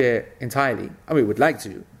fiqh sphere entirely. I mean, we would like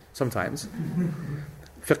to sometimes.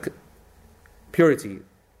 Fiqh purity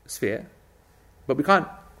sphere, but we can't.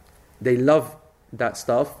 They love that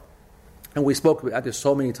stuff, and we spoke about this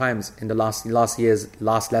so many times in the last year's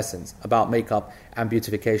last lessons about makeup and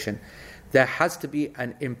beautification. There has to be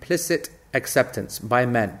an implicit acceptance by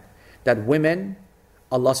men that women,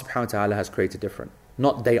 Allah subhanahu wa ta'ala has created different.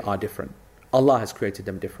 Not they are different. Allah has created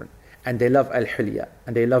them different. And they love al-hilya,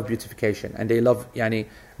 and they love beautification, and they love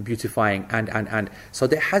beautifying, and. So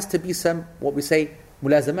there has to be some, what we say,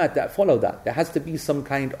 mulazamat that follow that. There has to be some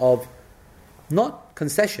kind of, not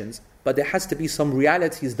concessions, but there has to be some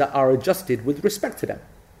realities that are adjusted with respect to them.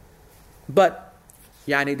 But,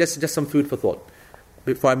 this is just some food for thought.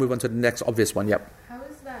 Before I move on to the next obvious one, yep. How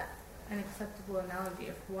is that an acceptable analogy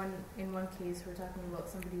if in one case we're talking about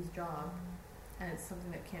somebody's job and it's something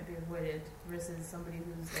that can't be avoided versus somebody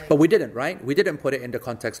who's like... But we didn't, right? We didn't put it in the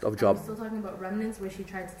context of job. Are we still talking about remnants where she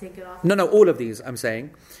tried to take it off? No, all of these, I'm saying.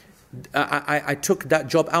 I took that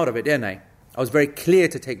job out of it, didn't I? I was very clear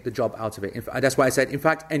to take the job out of it. That's why I said, in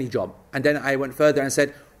fact, any job. And then I went further and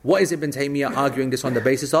said, what is Ibn Taymiyyah arguing this on the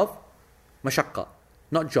basis of? Mashaqqa,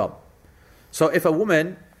 not job. So if a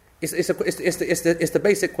woman, it's the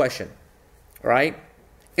basic question, right?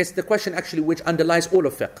 It's the question actually which underlies all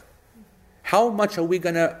of fiqh. How much are we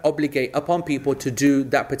going to obligate upon people to do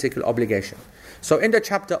that particular obligation? So in the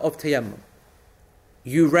chapter of Tayammum,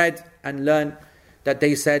 you read and learned that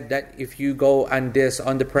they said that if you go and this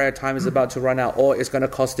on the prayer time is about to run out, or it's going to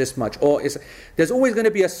cost this much, or there's always going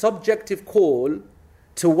to be a subjective call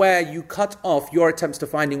to where you cut off your attempts to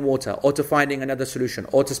finding water, or to finding another solution,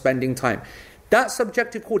 or to spending time. That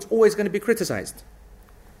subjective call is always going to be criticized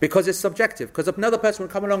because it's subjective. Because another person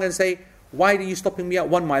will come along and say, why are you stopping me at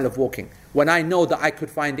 1 mile of walking when I know that I could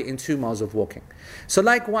find it in 2 miles of walking? So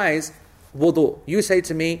likewise, wudu, you say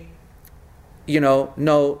to me,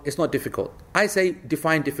 no, it's not difficult. I say,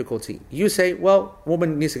 define difficulty. You say, well,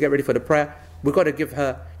 woman needs to get ready for the prayer. We've got to give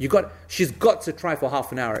her, she's got to try for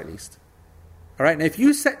half an hour at least. All right. Now, if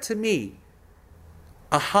you set to me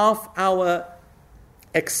a half-hour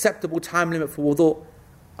acceptable time limit for wudu,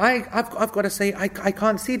 I've got to say, I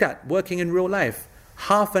can't see that working in real life.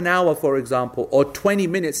 Half an hour, for example, or 20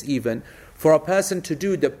 minutes even, for a person to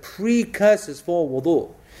do the precursors for wudu.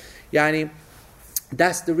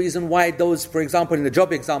 That's the reason why those, for example, in the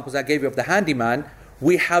job examples I gave you of the handyman,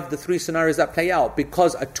 we have the 3 scenarios that play out,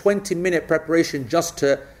 because a 20-minute preparation just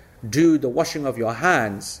to do the washing of your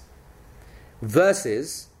hands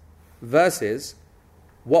versus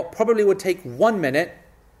what probably would take 1 minute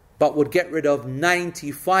but would get rid of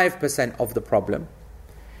 95% of the problem,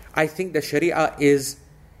 I think the Sharia is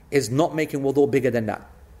not making wudu bigger than that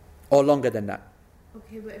or longer than that.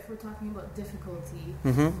 Okay, but if we're talking about difficulty,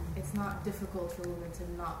 it's not difficult for women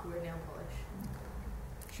to not wear nail polish.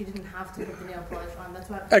 She didn't have to put the nail polish on. That's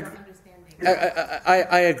what I'm not understanding.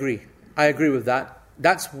 I agree. I agree with that.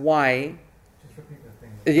 That's why. Just repeat the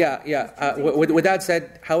thing. Yeah. With that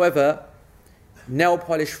said, however, nail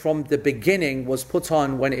polish from the beginning was put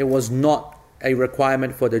on when it was not a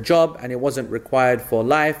requirement for the job, and it wasn't required for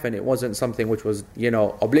life, and it wasn't something which was,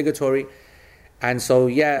 obligatory. And so,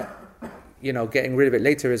 getting rid of it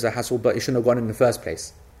later is a hassle, but it shouldn't have gone in the first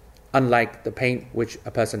place. Unlike the paint, which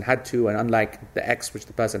a person had to, and unlike the X, which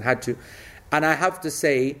the person had to. And I have to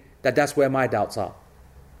say that that's where my doubts are.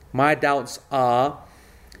 My doubts are,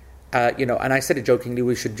 and I said it jokingly,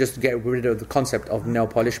 we should just get rid of the concept of nail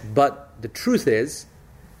polish. But the truth is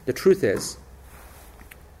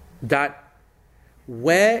that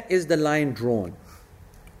where is the line drawn?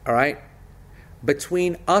 All right?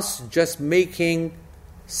 Between us just making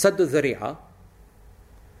saddu dhari'ah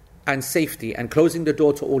and safety and closing the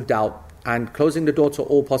door to all doubt and closing the door to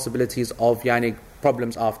all possibilities of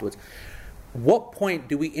problems afterwards. What point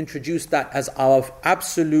do we introduce that as our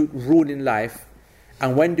absolute rule in life,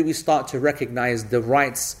 and when do we start to recognize the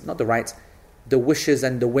wishes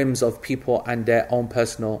and the whims of people and their own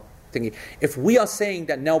personal thinking? If we are saying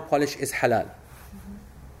that nail polish is halal,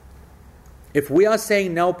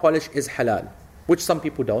 which some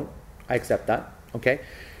people don't, I accept that, okay?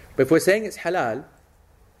 But if we're saying it's halal,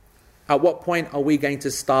 at what point are we going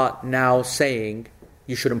to start now saying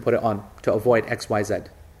you shouldn't put it on to avoid X, Y, Z?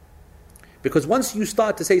 Because once you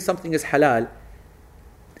start to say something is halal,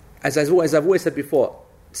 as I've always said before,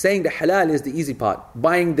 saying the halal is the easy part.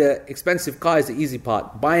 Buying the expensive car is the easy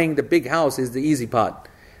part. Buying the big house is the easy part.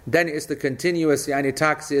 Then it's the continuous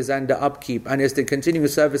taxes and the upkeep, and it's the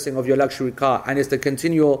continuous servicing of your luxury car, and it's the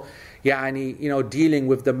continual dealing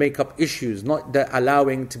with the makeup issues, not the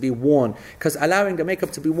allowing to be worn. Because allowing the makeup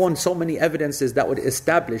to be worn, so many evidences that would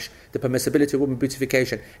establish the permissibility of women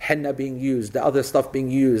beautification, henna being used, the other stuff being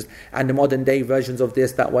used, and the modern day versions of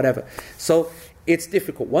this, that, whatever. So it's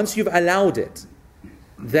difficult. Once you've allowed it,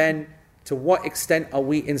 then to what extent are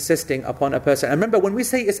we insisting upon a person? And remember, when we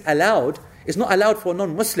say it's allowed, it's not allowed for a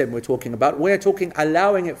non-Muslim we're talking about. We're talking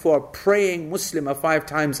allowing it for a praying Muslimah 5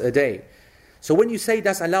 times a day. So when you say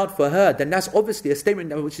that's allowed for her, then that's obviously a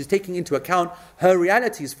statement which is taking into account her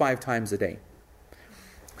realities 5 times a day.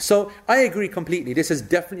 So I agree completely. This is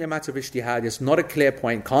definitely a matter of ijtihad. It's not a clear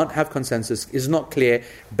point. Can't have consensus. It's not clear.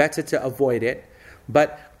 Better to avoid it.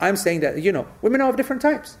 But I'm saying that, women are of different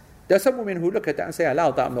types. There are some women who look at that and say,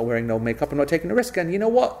 allowed that, I'm not wearing no makeup, I'm not taking a risk. And you know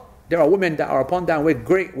what? There are women that are upon that, and we're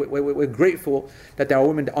grateful that there are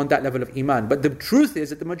women on that level of iman. But the truth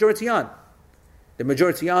is that the majority aren't.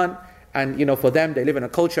 And for them, they live in a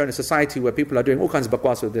culture and a society where people are doing all kinds of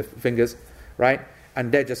bakwas with their fingers, right?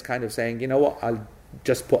 And they're just kind of saying, you know what, I'll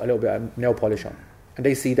just put a little bit of nail polish on. And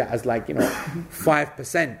they see that as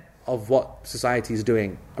 5% of what society is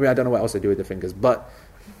doing. I mean, I don't know what else they do with their fingers, but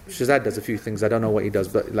Shazad does a few things. I don't know what he does,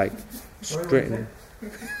 but straightening.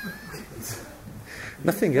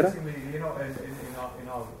 Nothing, in the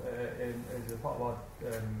part about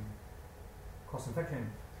cross-infection,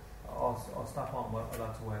 our staff aren't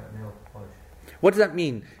allowed to wear nail polish. What does that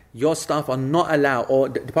mean? Your staff are not allowed, or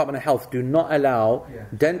the Department of Health do not allow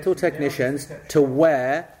dental technicians to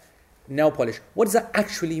wear nail polish. What does that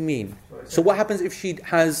actually mean? So what happens if she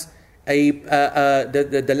has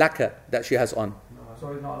the lacquer that she has on?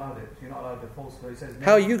 So you're not allowed it. You're not allowed the false. So it says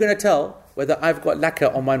how are you going to tell whether I've got lacquer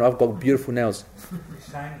on mine or I've got beautiful nails?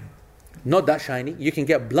 Shiny. Not that shiny. You can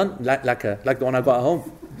get blunt lacquer, like the one I got at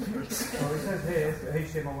home. So it says here,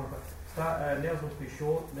 nails must be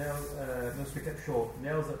short. Must be kept short.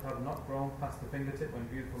 Nails that have not grown past the fingertip when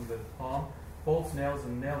viewed from the palm. False nails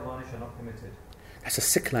and nail varnish are not permitted. That's a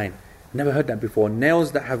sick line. Never heard that before.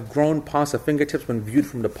 Nails that have grown past the fingertips when viewed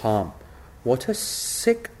from the palm. What a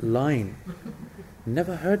sick line.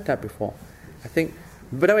 Never heard that before. I think,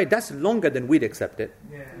 by the way, that's longer than we'd accept it.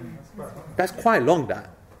 Yeah, that's quite long,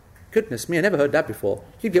 that. Goodness me, I never heard that before.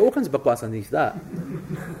 You get all kinds of bakwas underneath that.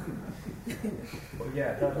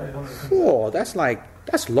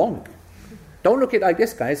 That's long. Don't look at it like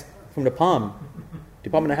this, guys, from the palm.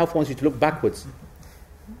 Department of Health wants you to look backwards.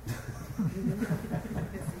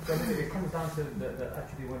 So it comes down to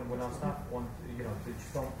actually when our staff want, they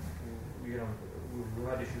just don't, we've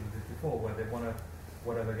had issues with this before where they want to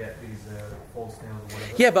get these false nails or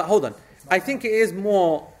whatever. Yeah, but hold on. I think it is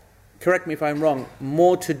more, correct me if I'm wrong,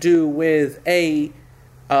 more to do with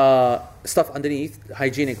stuff underneath, the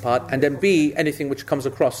hygienic part, and then B, anything which comes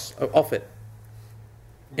across off it.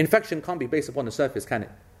 Infection can't be based upon the surface, can it?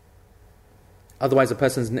 Otherwise, a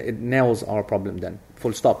person's nails are a problem then.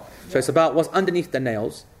 Full stop. So it's about what's underneath the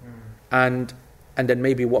nails, and then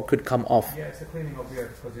maybe what could come off. Yeah, it's a cleaning of the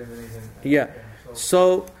earth because the underneath. Yeah.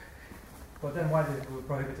 So. But then why did we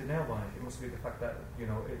prohibited nail varnish? It must be the fact that you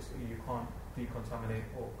can't decontaminate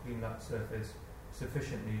or clean that surface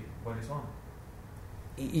sufficiently when it's on.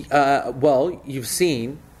 Well, you've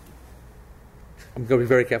seen. I'm going to be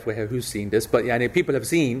very careful here who's seen this, but people have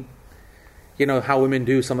seen. How women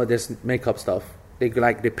do some of this makeup stuff. They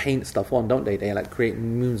paint stuff on, don't they? They create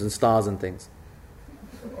moons and stars and things.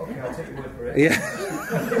 Okay, I'll take your word for it. Yeah.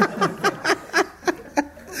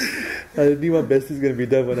 I do my best is going to be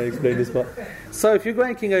done when I explain this part. So if you're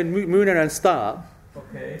making a moon and a star,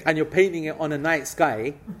 okay, and you're painting it on a night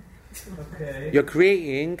sky, okay, you're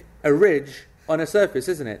creating a ridge on a surface,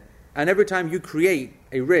 isn't it? And every time you create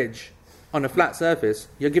a ridge on a flat surface,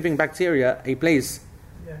 you're giving bacteria a place.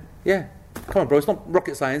 Yeah. Come on, bro. It's not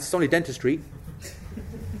rocket science. It's only dentistry.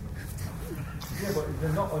 Yeah, but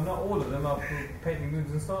not all of them are painting moons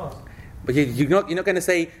and stars. But you're not going to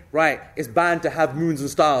say, right, it's banned to have moons and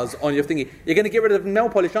stars on your thingy. You're going to get rid of nail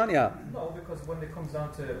polish, aren't you? No, because when it comes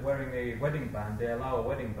down to wearing a wedding band, they allow a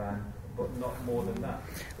wedding band, but not more than that.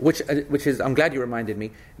 Which is, I'm glad you reminded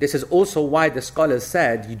me. This is also why the scholars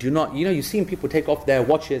said you do not. You've seen people take off their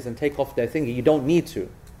watches and take off their thingy. You don't need to.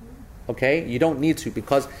 Okay, you don't need to,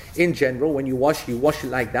 because in general, when you wash it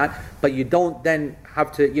like that, but you don't then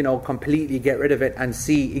have to, completely get rid of it and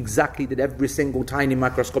see exactly that every single tiny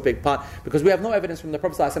microscopic part, because we have no evidence from the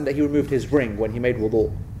Prophet ﷺ that he removed his ring when he made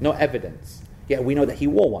wudu. No evidence. Yet we know that he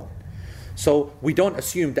wore one. So we don't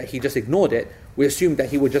assume that he just ignored it. We assume that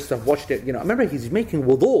he would just have washed it. Remember, he's making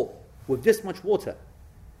wudu with this much water.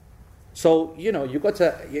 So, you've got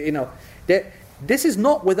to, this is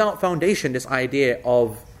not without foundation, this idea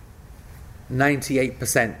of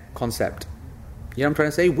 98% concept. You know what I'm trying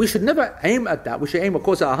to say? We should never aim at that. We should aim, of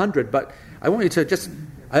course, at 100. But I just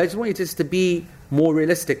want you to be more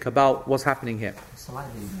realistic about what's happening here.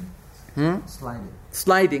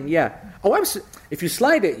 Sliding, yeah. If you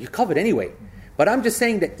slide it, you're covered anyway. But I'm just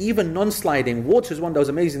saying that even non-sliding, water is one of those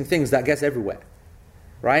amazing things that gets everywhere,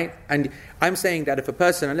 right? And I'm saying that if a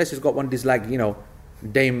person, unless he's got one of these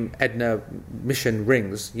Dame Edna mission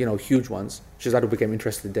rings, huge ones. Shazadu became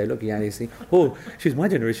interested there. Look, you see, oh, she's my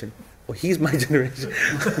generation. Oh, he's my generation.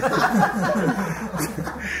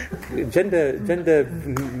 gender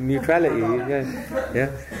neutrality. Yeah.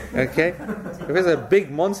 Okay. If it's a big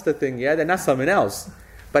monster thing, then that's something else.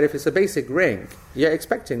 But if it's a basic ring, you're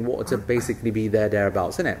expecting water to basically be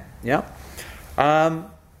thereabouts, isn't it? Yeah.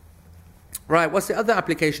 Right, what's the other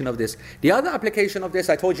application of this? The other application of this,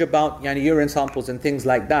 I told you about urine samples and things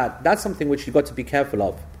like that. That's something which you've got to be careful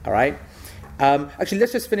of, all right? Actually,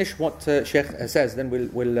 let's just finish what Sheikh says, then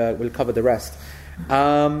we'll cover the rest.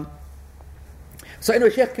 So anyway,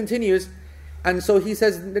 Sheikh continues, and so he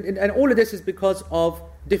says, and all of this is because of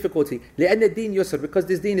difficulty. لأن الدين يسر, because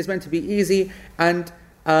this deen is meant to be easy, and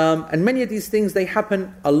many of these things, they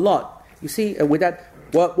happen a lot. You see, with that,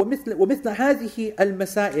 ومثل هذه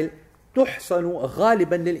المسائل تحصل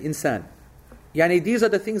غالبا للإنسان. These are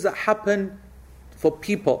the things that happen for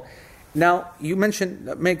people. Now, you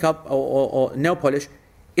mentioned makeup or nail polish.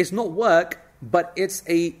 It's not work, but it's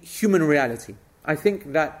a human reality. I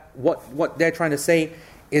think that what they're trying to say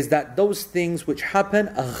is that those things which happen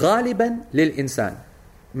غالبا للإنسان,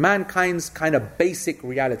 mankind's kind of basic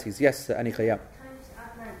realities. Yes, Anika, yeah. Can I just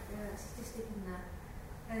add a statistic in there?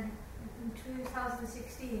 In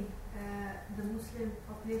 2016, the Muslim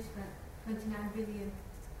population went 29 billion.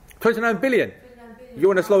 29 billion? You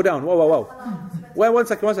want to slow down? Whoa. Well, one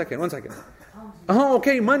second. Oh,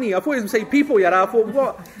 okay, money. I thought you were say people, I thought,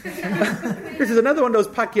 what? This is another one of those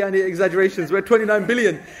Pakistani exaggerations. We're 29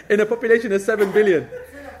 billion in a population of 7 billion.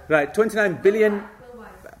 Right, 29 billion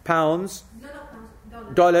pounds,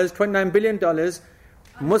 dollars, $29 billion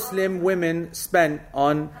Muslim women spent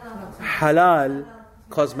on halal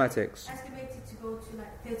cosmetics. Estimated to go to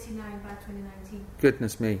 39 by 2019.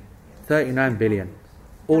 Goodness me. 39 billion.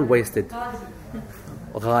 All wasted.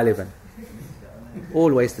 Ghaliban.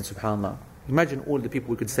 All wasted, subhanAllah. Imagine all the people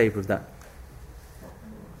we could save with that.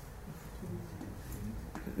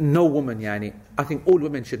 No woman, I think all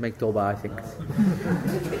women should make tawbah, I think.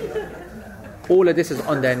 All of this is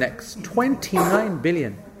on their necks. 29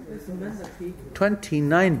 billion.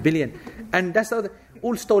 29 billion. And that's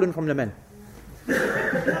all stolen from the men.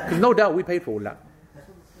 There's no doubt we paid for all that.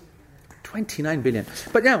 29 billion.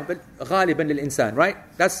 But غالبا للإنسان, right?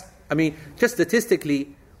 Just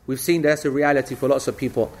statistically, we've seen that's a reality for lots of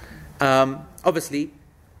people. Obviously,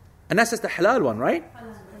 and that's just the halal one, right?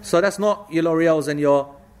 So that's not your L'Oreals and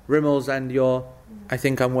your Rimmels and your I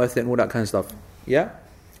think I'm worth it and all that kind of stuff. Yeah?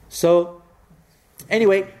 So,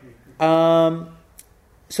 anyway,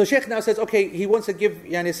 so Sheikh now says, okay, he wants to give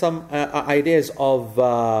some ideas of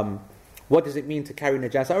what does it mean to carry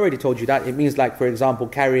najasa. I already told you that. It means like, for example,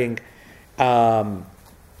 carrying Urine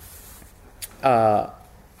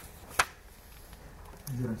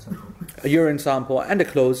sample. a urine sample and the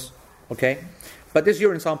clothes, okay? But this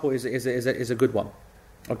urine sample is a good one,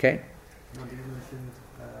 okay? Now, you mentioned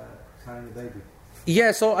carrying a baby.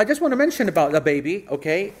 Yeah, so I just want to mention about the baby,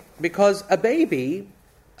 okay? Because a baby,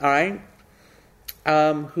 all right,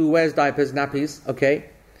 who wears diapers, nappies, okay,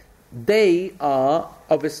 they are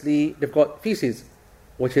obviously, they've got feces,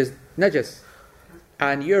 which is najas,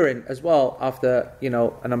 and urine as well after,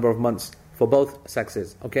 a number of months for both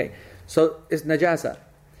sexes, okay? So it's najasa.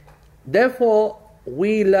 Therefore,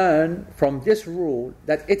 we learn from this rule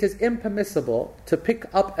that it is impermissible to pick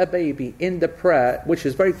up a baby in the prayer, which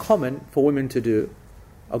is very common for women to do,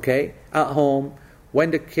 okay, at home,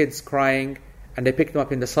 when the kid's crying, and they pick them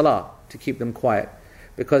up in the salah to keep them quiet.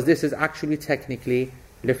 Because this is actually technically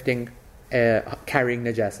carrying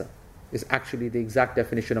najasa. It's actually the exact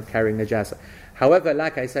definition of carrying najasa. However,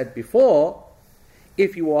 like I said before,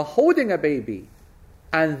 if you are holding a baby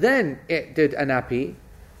and then it did a nappy,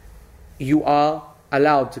 you are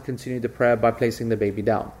allowed to continue the prayer by placing the baby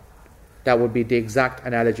down. That would be the exact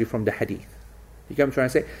analogy from the hadith. You get what I'm trying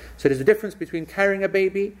to say? So there's a difference between carrying a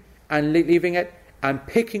baby and leaving it and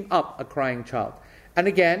picking up a crying child. And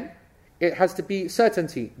again, it has to be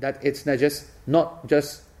certainty that it's najas, not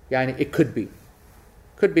just, it could be.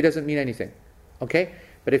 Could be doesn't mean anything. Okay?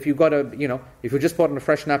 But if you've got if you just put on a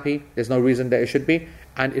fresh nappy, there's no reason that it should be.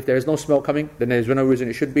 And if there is no smell coming, then there's no reason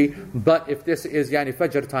it should be. But if this is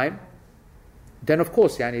fajr time, then of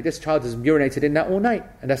course, this child is urinated in that all night.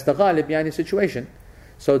 And that's the ghalib situation.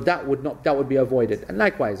 So that would be avoided. And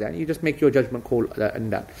likewise, you just make your judgment call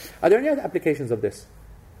in that. Are there any other applications of this?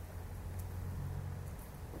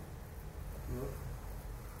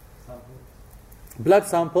 Blood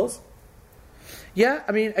samples. Yeah,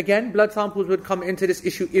 again, blood samples would come into this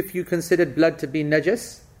issue if you considered blood to be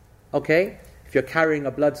najas. Okay? If you're carrying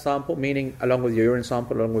a blood sample, meaning along with your urine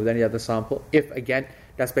sample, along with any other sample, if again,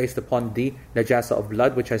 that's based upon the najasa of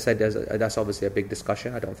blood, which I said that's obviously a big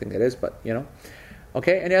discussion. I don't think it is, but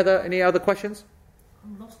Okay, any other questions?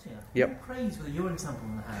 I'm lost here. Yep. Who prays with a urine sample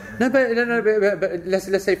in the hand? No, but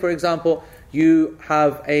let's say, for example, you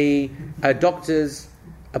have a doctor's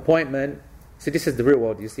appointment. See, this is the real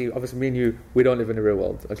world. You see, obviously, me and you, we don't live in the real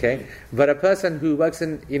world, okay? But a person who works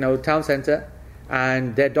in, town centre,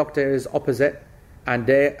 and their doctor is opposite, and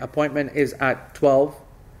their appointment is at 12,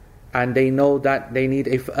 and they know that they need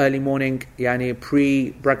a early morning,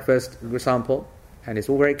 pre-breakfast sample, and it's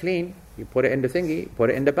all very clean. You put it in the thingy,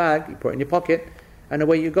 put it in the bag, you put it in your pocket, and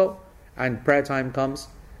away you go. And prayer time comes,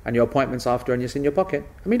 and your appointment's after, and it's in your pocket.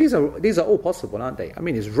 These are all possible, aren't they?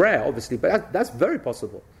 It's rare, obviously, but that's very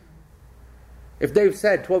possible. If they've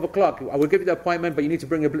said 12 o'clock, I will give you the appointment, but you need to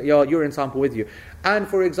bring your urine sample with you. And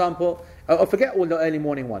for example, forget all the early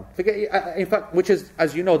morning one. Forget, in fact, which is,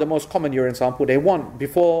 as you know, the most common urine sample they want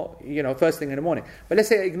before, first thing in the morning. But let's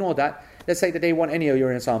say ignore that. Let's say that they want any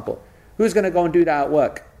urine sample. Who's going to go and do that at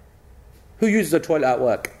work? Who uses the toilet at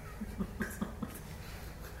work?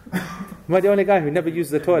 Am I the only guy who never uses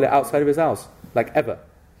the toilet outside of his house? Ever.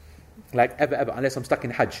 Ever. Unless I'm stuck in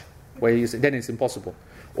Hajj, where then it's impossible.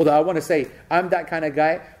 Although I want to say, I'm that kind of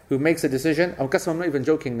guy who makes a decision. I'm not even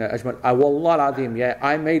joking, Ajmal. Wallah al-Azim,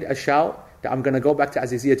 I made a shout that I'm going to go back to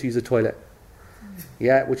Aziziyah to use the toilet.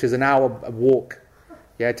 Which is an hour walk.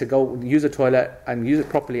 To go use the toilet and use it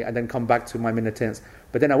properly and then come back to my minitins.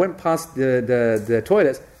 But then I went past the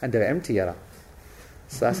toilets and they're empty.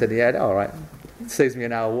 So I said, all right. It saves me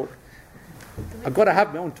an hour walk. I've got to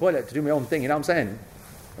have my own toilet to do my own thing, you know what I'm saying?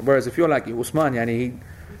 Whereas if you're like Usman, he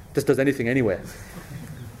just does anything anywhere.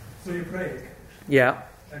 So you pray. Yeah.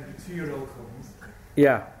 And your 2-year-old comes.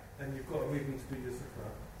 Yeah. And you've got a reason to do your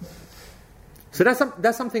sukkah. So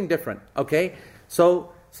that's something different, okay?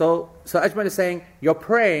 So Ajmal is saying, you're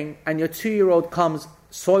praying and your 2-year-old comes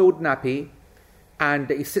soiled nappy and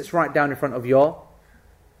he sits right down in front of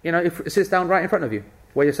it sits down right in front of you,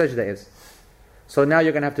 where your sajda is. So now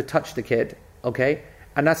you're going to have to touch the kid, okay?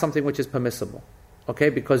 And that's something which is permissible, okay?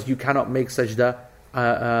 Because you cannot make sajda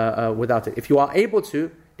without it. If you are able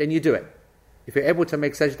to, then you do it. If you're able to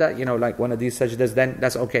make sajda, like one of these sajdas, then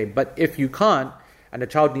that's okay. But if you can't, and the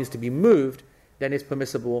child needs to be moved, then it's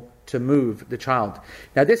permissible to move the child.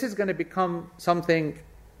 Now this is going to become something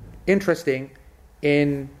interesting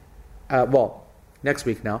in, next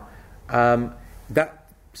week now.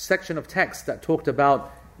 That section of text that talked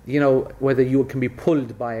about, whether you can be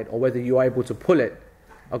pulled by it or whether you are able to pull it,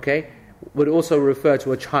 okay? would also refer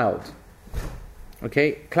to a child.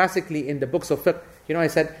 Okay? Classically in the books of fiqh, I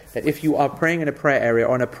said that if you are praying in a prayer area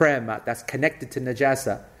or on a prayer mat that's connected to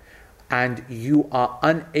najasa, and you are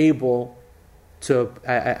unable to,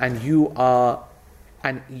 and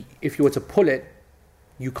if you were to pull it,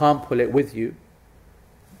 you can't pull it with you,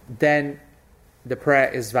 then the prayer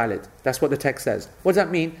is valid. That's what the text says. What does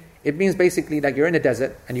that mean? It means basically like you're in a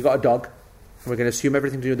desert and you got a dog, and we're going to assume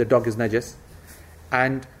everything to do with the dog is najis,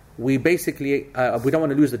 and we basically, we don't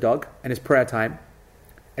want to lose the dog, and it's prayer time,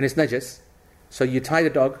 and it's najis, so you tie the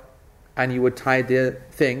dog, and you would tie the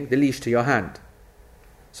leash to your hand.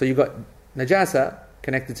 So you got najasa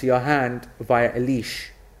connected to your hand via a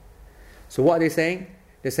leash. So what are they saying?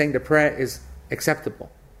 They're saying the prayer is acceptable.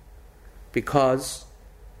 Because,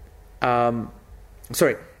 they'll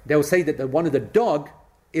say that the one of the dog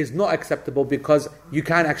is not acceptable because you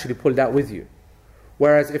can't actually pull that with you.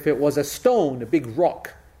 Whereas if it was a stone, a big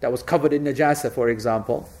rock that was covered in najasa, for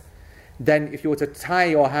example, then if you were to tie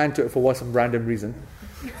your hand to it for some random reason,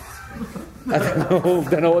 I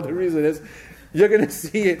don't know what the reason is, you're going to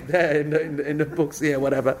see it there in the books here,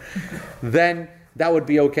 whatever, then that would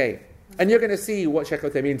be okay. And you're going to see what Shaykh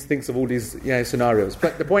Uthaymeen thinks of all these scenarios.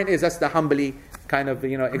 But the point is, that's the humbly kind of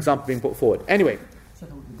example being put forward. Anyway. So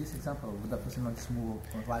with this example, would that person not smooth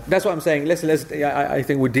right? That's what I'm saying. I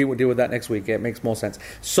think we'll deal with that next week. It makes more sense.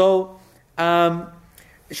 So,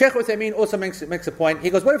 Shaykh Uthaymeen also makes a point. He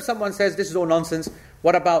goes, what if someone says this is all nonsense?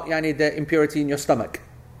 What about the impurity in your stomach?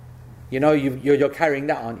 You're carrying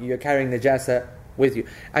that on. You're carrying najasa with you.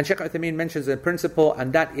 And Shaykh Uthaymeen mentions a principle,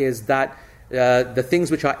 and that is that the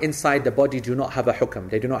things which are inside the body do not have a hukm.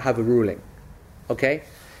 They do not have a ruling. Okay?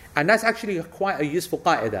 And that's actually quite a useful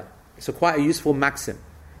qa'idah. It's quite a useful maxim.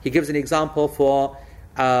 He gives an example for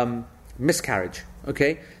miscarriage.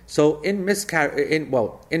 Okay? So in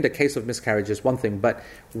the case of miscarriage is one thing, but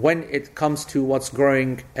when it comes to what's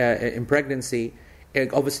growing in pregnancy,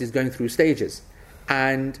 it obviously is going through stages.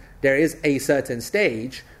 And there is a certain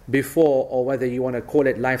stage before, or whether you want to call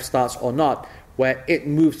it life starts or not, where it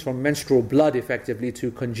moves from menstrual blood effectively to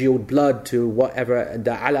congealed blood to whatever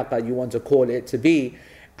the alaqa you want to call it to be.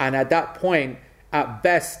 And at that point, at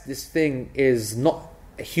best, this thing is not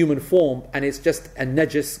a human form, and it's just a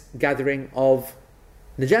najis gathering of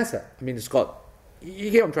najasa. I mean,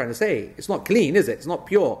 you get what I'm trying to say. It's not clean, is it? It's not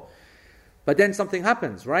pure. But then something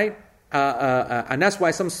happens, right? And that's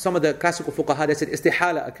why some of the classical fuqaha, they said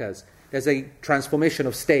istihala occurs. There's a transformation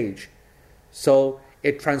of stage. So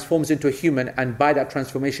it transforms into a human, and by that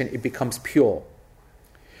transformation it becomes pure.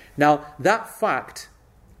 Now that fact,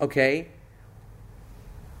 okay,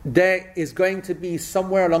 there is going to be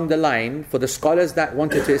somewhere along the line, for the scholars that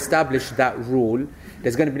wanted to establish that rule,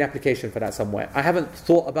 there's going to be an application for that somewhere. I haven't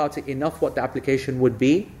thought about it enough what the application would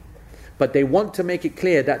be, but they want to make it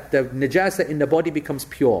clear that the najasa in the body becomes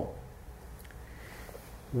pure.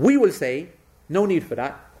 We will say, no need for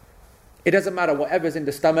that. It doesn't matter whatever's in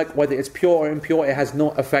the stomach, whether it's pure or impure, it has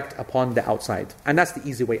no effect upon the outside. And that's the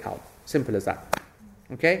easy way out. Simple as that.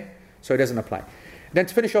 Okay? So it doesn't apply. Then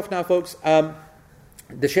to finish off now, folks,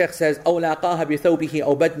 the Shaykh says, أَوْ لَاقَاهَ بِثَوْبِهِ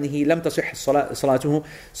أَوْ بَدْنِهِ لَمْ تَصِحْ صَلَاتُهُ.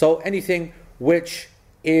 So anything which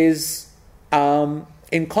is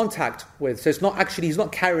in contact with, so it's not actually, he's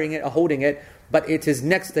not carrying it or holding it, but it is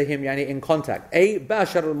next to him, in contact. أي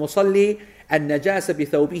باشر المصلي النجاسة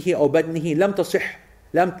بثوبه أو بدنه لم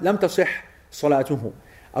تصح صلاته.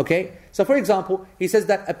 Okay? So for example, he says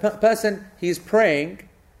that a person, he's praying,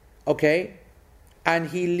 okay, and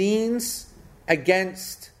he leans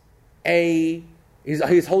against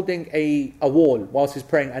he's holding a wall whilst he's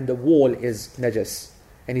praying, and the wall is najas,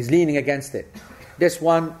 and he's leaning against it. This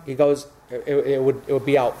one, he goes, it would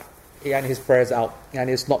be out, and his prayer's out, and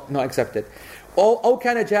it's not accepted. أو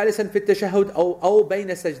كان جالسا في التشهد أو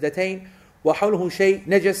بين سجدتين وحوله شيء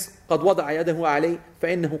نجس قد وضع يده عليه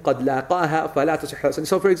فإنه قد لاقاها فلا تصح.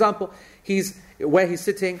 So for example, where he's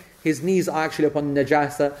sitting, his knees are actually upon the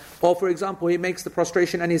najasa, or for example, he makes the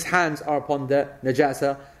prostration and his hands are upon the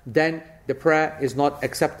najasa, then the prayer is not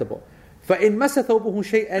acceptable. فإن مس ثوبه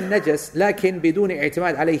شيئا نجس لكن بدون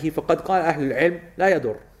اعتماد عليه فقد قال أهل العلم لا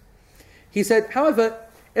يضر. He said, however,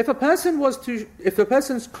 if a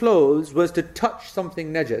person's clothes was to touch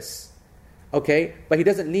something najis, okay, but he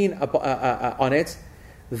doesn't lean on it,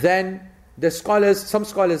 then some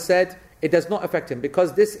scholars said it does not affect him,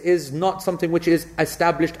 because this is not something which is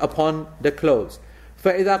established upon the clothes.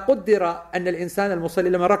 فإذا قدر أن الإنسان المصلي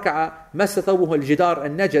لما ركع مس ثوبه الجدار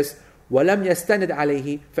النجس ولم يستند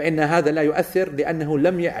عليه فإن هذا لا يؤثر لأنه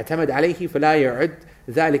لم يعتمد عليه فلا يعد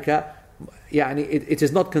ذلك. It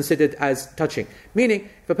is not considered as touching. Meaning,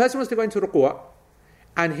 if a person was to go into ruku'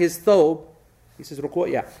 and his thobe, He says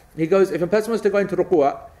ruku', yeah. He goes, if a person was to go into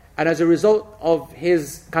ruku', and as a result of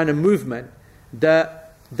his kind of movement, the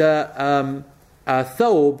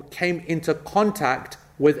thawb came into contact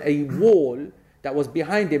with a wall that was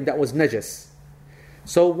behind him that was najas.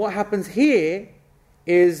 So what happens here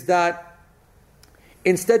is that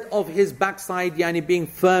instead of his backside being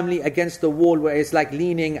firmly against the wall where it's like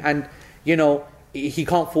leaning and, he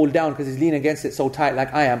can't fall down because he's leaning against it so tight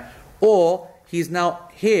like I am, or he's now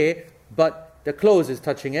here but the clothes is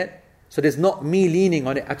touching it, so there's not me leaning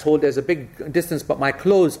on it at all, there's a big distance but my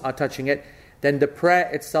clothes are touching it, then the prayer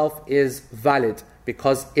itself is valid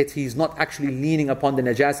because he's not actually leaning upon the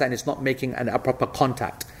najasa and it's not making a proper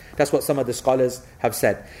contact. That's what some of the scholars have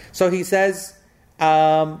said. So he says,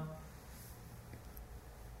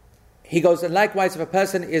 he goes, and likewise if a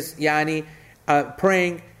person is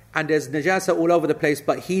praying and there's najasa all over the place,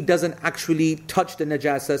 but he doesn't actually touch the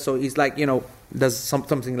najasa, so he's like, does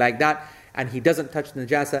something like that, and he doesn't touch the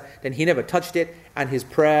najasa, then he never touched it, and his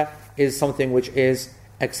prayer is something which is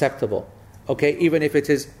acceptable. Okay, even if it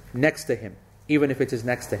is next to him.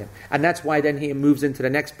 And that's why then he moves into the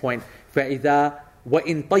next point. فَإِذَا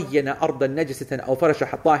وَإِن طَيَّنَ أَرْضًا نَجِسَةً أَوْ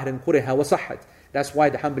فَرَشَ طَاهِرًا كُرِهَ وَصَحَّتْ. That's why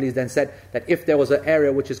the Hanbalis then said that if there was an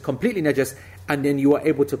area which is completely najis, and then you were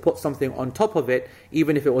able to put something on top of it,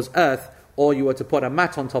 even if it was earth, or you were to put a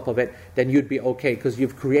mat on top of it, then you'd be okay, because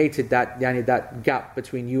you've created that gap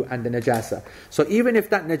between you and the najasa. So even if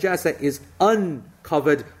that najasa is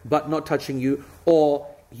uncovered but not touching you, or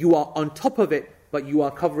you are on top of it but you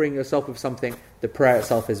are covering yourself with something, the prayer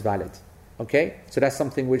itself is valid. Okay? So that's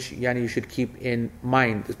something which you should keep in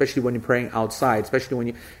mind, especially when you're praying outside, especially when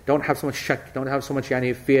you don't have so much shak, don't have so much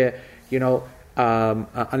fear,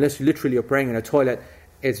 unless you literally are praying in a toilet,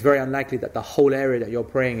 it's very unlikely that the whole area that you're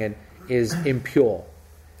praying in is impure.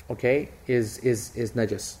 Okay? Is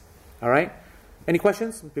najis. Alright? Any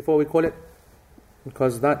questions before we call it?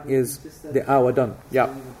 Because that is the hour done. Yeah.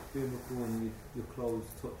 When your clothes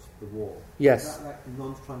touch the wall. Yes. Is that like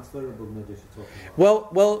non-transferable najis you're talking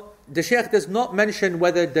about? Well, the Shaykh does not mention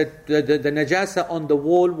whether the najasa on the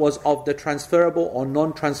wall was of the transferable or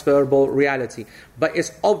non-transferable reality. But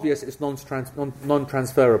it's obvious it's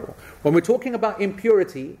non-transferable. When we're talking about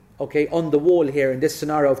impurity, okay, on the wall here in this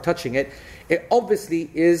scenario of touching it, it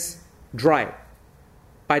obviously is dry.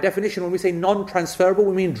 By definition, when we say non-transferable,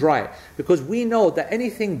 we mean dry. Because we know that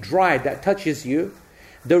anything dry that touches you,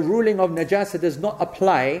 the ruling of najasa does not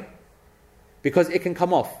apply because it can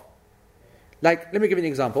come off. Like, let me give you an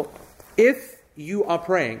example. If you are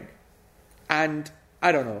praying and,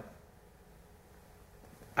 I don't know,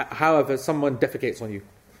 however, someone defecates on you.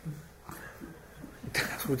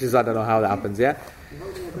 Which is, I don't know how that happens, yeah?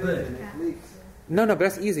 No, but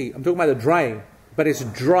that's easy. I'm talking about the drying. But it's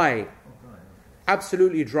dry.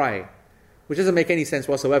 Absolutely dry. Which doesn't make any sense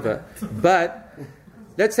whatsoever. But,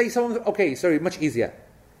 let's say someone, much easier.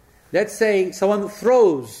 Let's say someone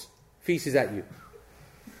throws feces at you.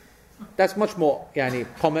 That's much more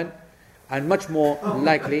common and much more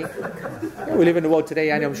likely. We live in the world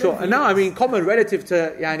today, I'm sure. And now, common relative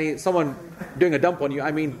to someone doing a dump on you.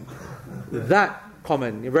 That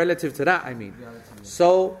common relative to that.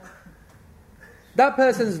 So that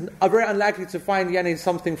person's very unlikely to find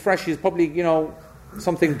something fresh. He's probably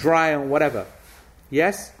something dry or whatever.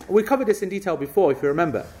 Yes, we covered this in detail before, if you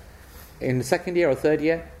remember, in the second year,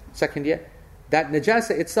 that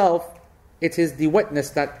najasa itself, it is the wetness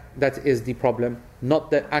that is the problem, not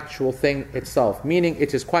the actual thing itself. Meaning,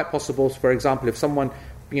 it is quite possible, for example, if someone,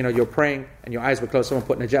 you're praying and your eyes were closed, someone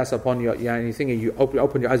put najasa upon your anything, and you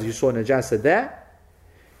open your eyes, you saw najasa there.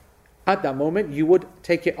 At that moment, you would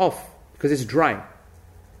take it off because it's dry.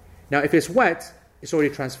 Now, if it's wet, it's already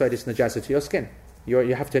transferred this najasa to your skin.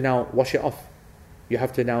 You have to now wash it off. You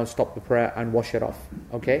have to now stop the prayer and wash it off.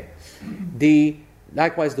 Okay?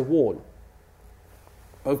 Likewise, the wall.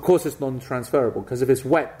 Of course, it's non-transferable because if it's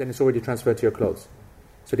wet, then it's already transferred to your clothes.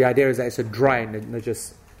 So the idea is that it's a dry,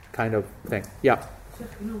 najis kind of thing. Yeah. So,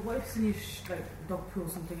 what if it's in your dog poo or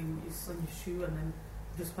something and it's on your shoe and then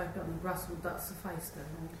just wipe it on the grass? Would that suffice then?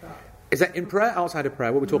 Or would that... Is that in prayer, outside of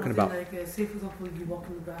prayer? What are we talking about? Say, for example, you walk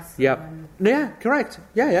on the grass. Yeah. Yeah, correct.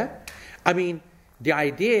 Yeah. The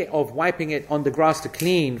idea of wiping it on the grass to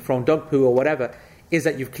clean from dog poo or whatever is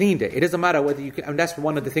that you've cleaned it. It doesn't matter whether you can, and that's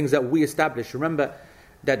one of the things that we established. Remember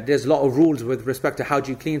that there's a lot of rules with respect to how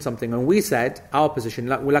do you clean something. And we said, our position,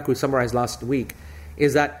 like we summarized last week,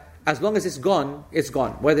 is that as long as it's gone, it's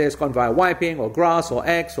gone. Whether it's gone via wiping or grass or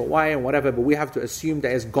X or Y or whatever, but we have to assume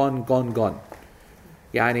that it's gone.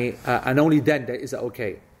 And only then is it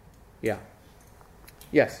okay. Yeah.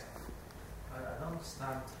 Yes? I don't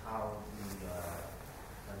understand how the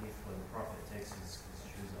hadith when the Prophet takes his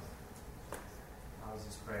shoes off.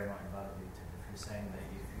 prayer not invalidated if you're saying that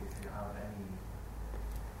if you have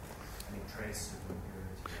any trace of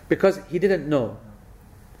impurity? Because he didn't know.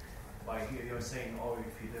 By you're saying, oh,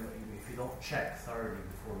 if you don't check thoroughly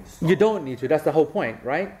before you start. You don't need to. That's the whole point,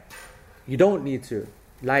 right? You don't need to.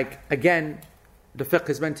 Like, again, the fiqh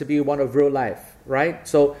is meant to be one of real life, right?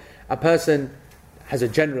 So a person has a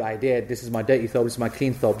general idea, this is my dirty thobe, this is my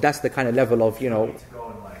clean thobe. That's the kind of level of, You need to go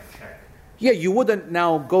and check. Yeah, you wouldn't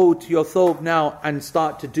now go to your thobe now and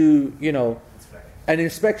start to do, an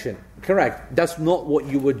inspection. Correct. That's not what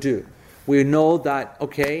you would do. We know that,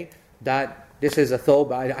 okay, that this is a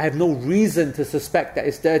thobe. I have no reason to suspect that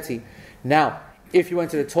it's dirty. Now, if you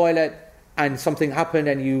went to the toilet and something happened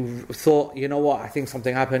and you thought, you know what, I think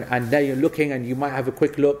something happened, and there you're looking and you might have a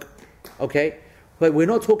quick look, okay? But we're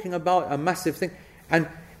not talking about a massive thing. And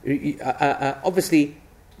obviously,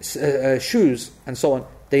 shoes and so on,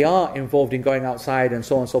 they are involved in going outside and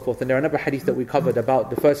so on and so forth. And there are a number of hadith that we covered about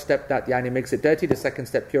the first step that makes it dirty, the second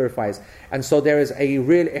step purifies. And so there is a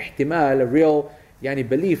real ihtimal, a real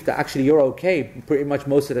belief that actually you're okay pretty much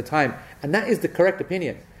most of the time. And that is the correct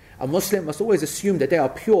opinion. A Muslim must always assume that they are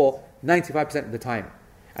pure 95% of the time.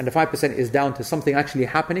 And the 5% is down to something actually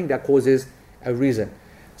happening that causes a reason.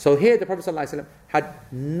 So here the Prophet ﷺ had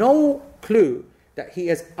no clue that he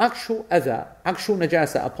has actual adha, actual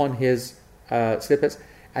najasa upon his slippers,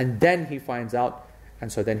 and then he finds out,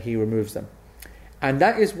 and so then he removes them. And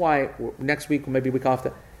that is why next week or maybe week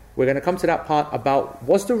after, we're going to come to that part about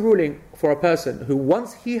what's the ruling for a person who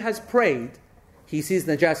once he has prayed, he sees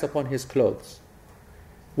najasa upon his clothes.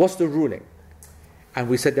 What's the ruling? And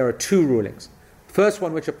we said there are two rulings. First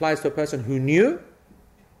one, which applies to a person who knew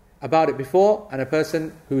about it before, and a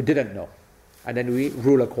person who didn't know. And then we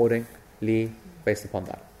rule accordingly based upon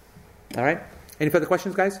that. All right? Any further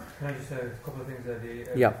questions, guys? Can I just say a couple of things there?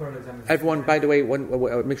 The Yeah. deferral exam is Everyone, by the way,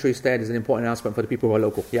 make sure you stay. There's an important announcement for the people who are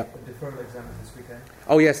local. Yeah. The deferral exam is this weekend.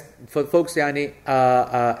 Oh yes, for folks,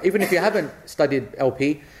 even if you haven't studied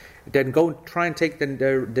LP, then go try and take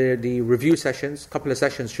the review sessions. A couple of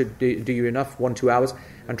sessions should do you enough, 1-2 hours,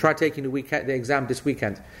 and try taking the exam this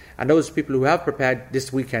weekend. And those people who have prepared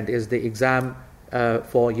this weekend is the exam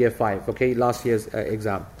for year 5. Okay, last year's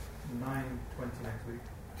exam. 9:20 next week.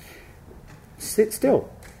 Sit still.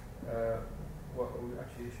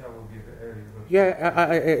 Actually, Isha will be a bit early. But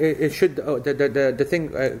Yeah, it should. The thing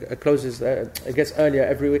closes. It gets earlier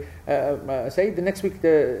every week. Say the next week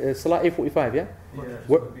the Salat 8:45. Yeah.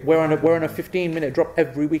 We're on a 15-minute drop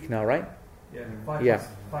every week now, right? Yeah.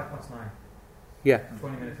 5 past 9. Yeah.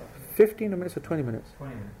 20 minutes after. 15 minutes or 20 minutes?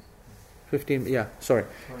 20 minutes. 15. Yeah. Sorry.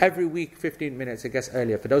 20. Every week, 15 minutes. It gets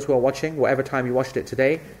earlier. For those who are watching, whatever time you watched it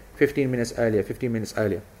today, 15 minutes earlier. 15 minutes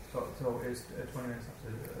earlier. So it's 20 minutes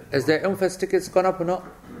after. Has the Umfest tickets gone up or not?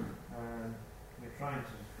 We're trying to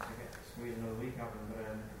squeeze another week out of the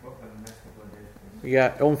book for the next couple of days.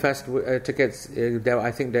 Yeah, Umfest tickets.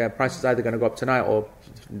 I think their price is either going to go up tonight or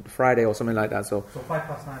Friday or something like that. So 5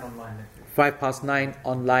 past 9 online next week. 5 past 9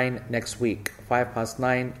 online next week. 5 past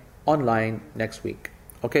 9 online next week.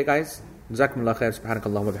 Okay, guys. جزاكم الله خير. سبحانك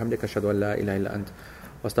اللهم وبحمدك أشهد أن لا إله إلا أنت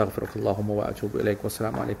واستغفرك اللهم وأتوب إليك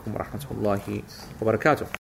والسلام عليكم ورحمة الله وبركاته.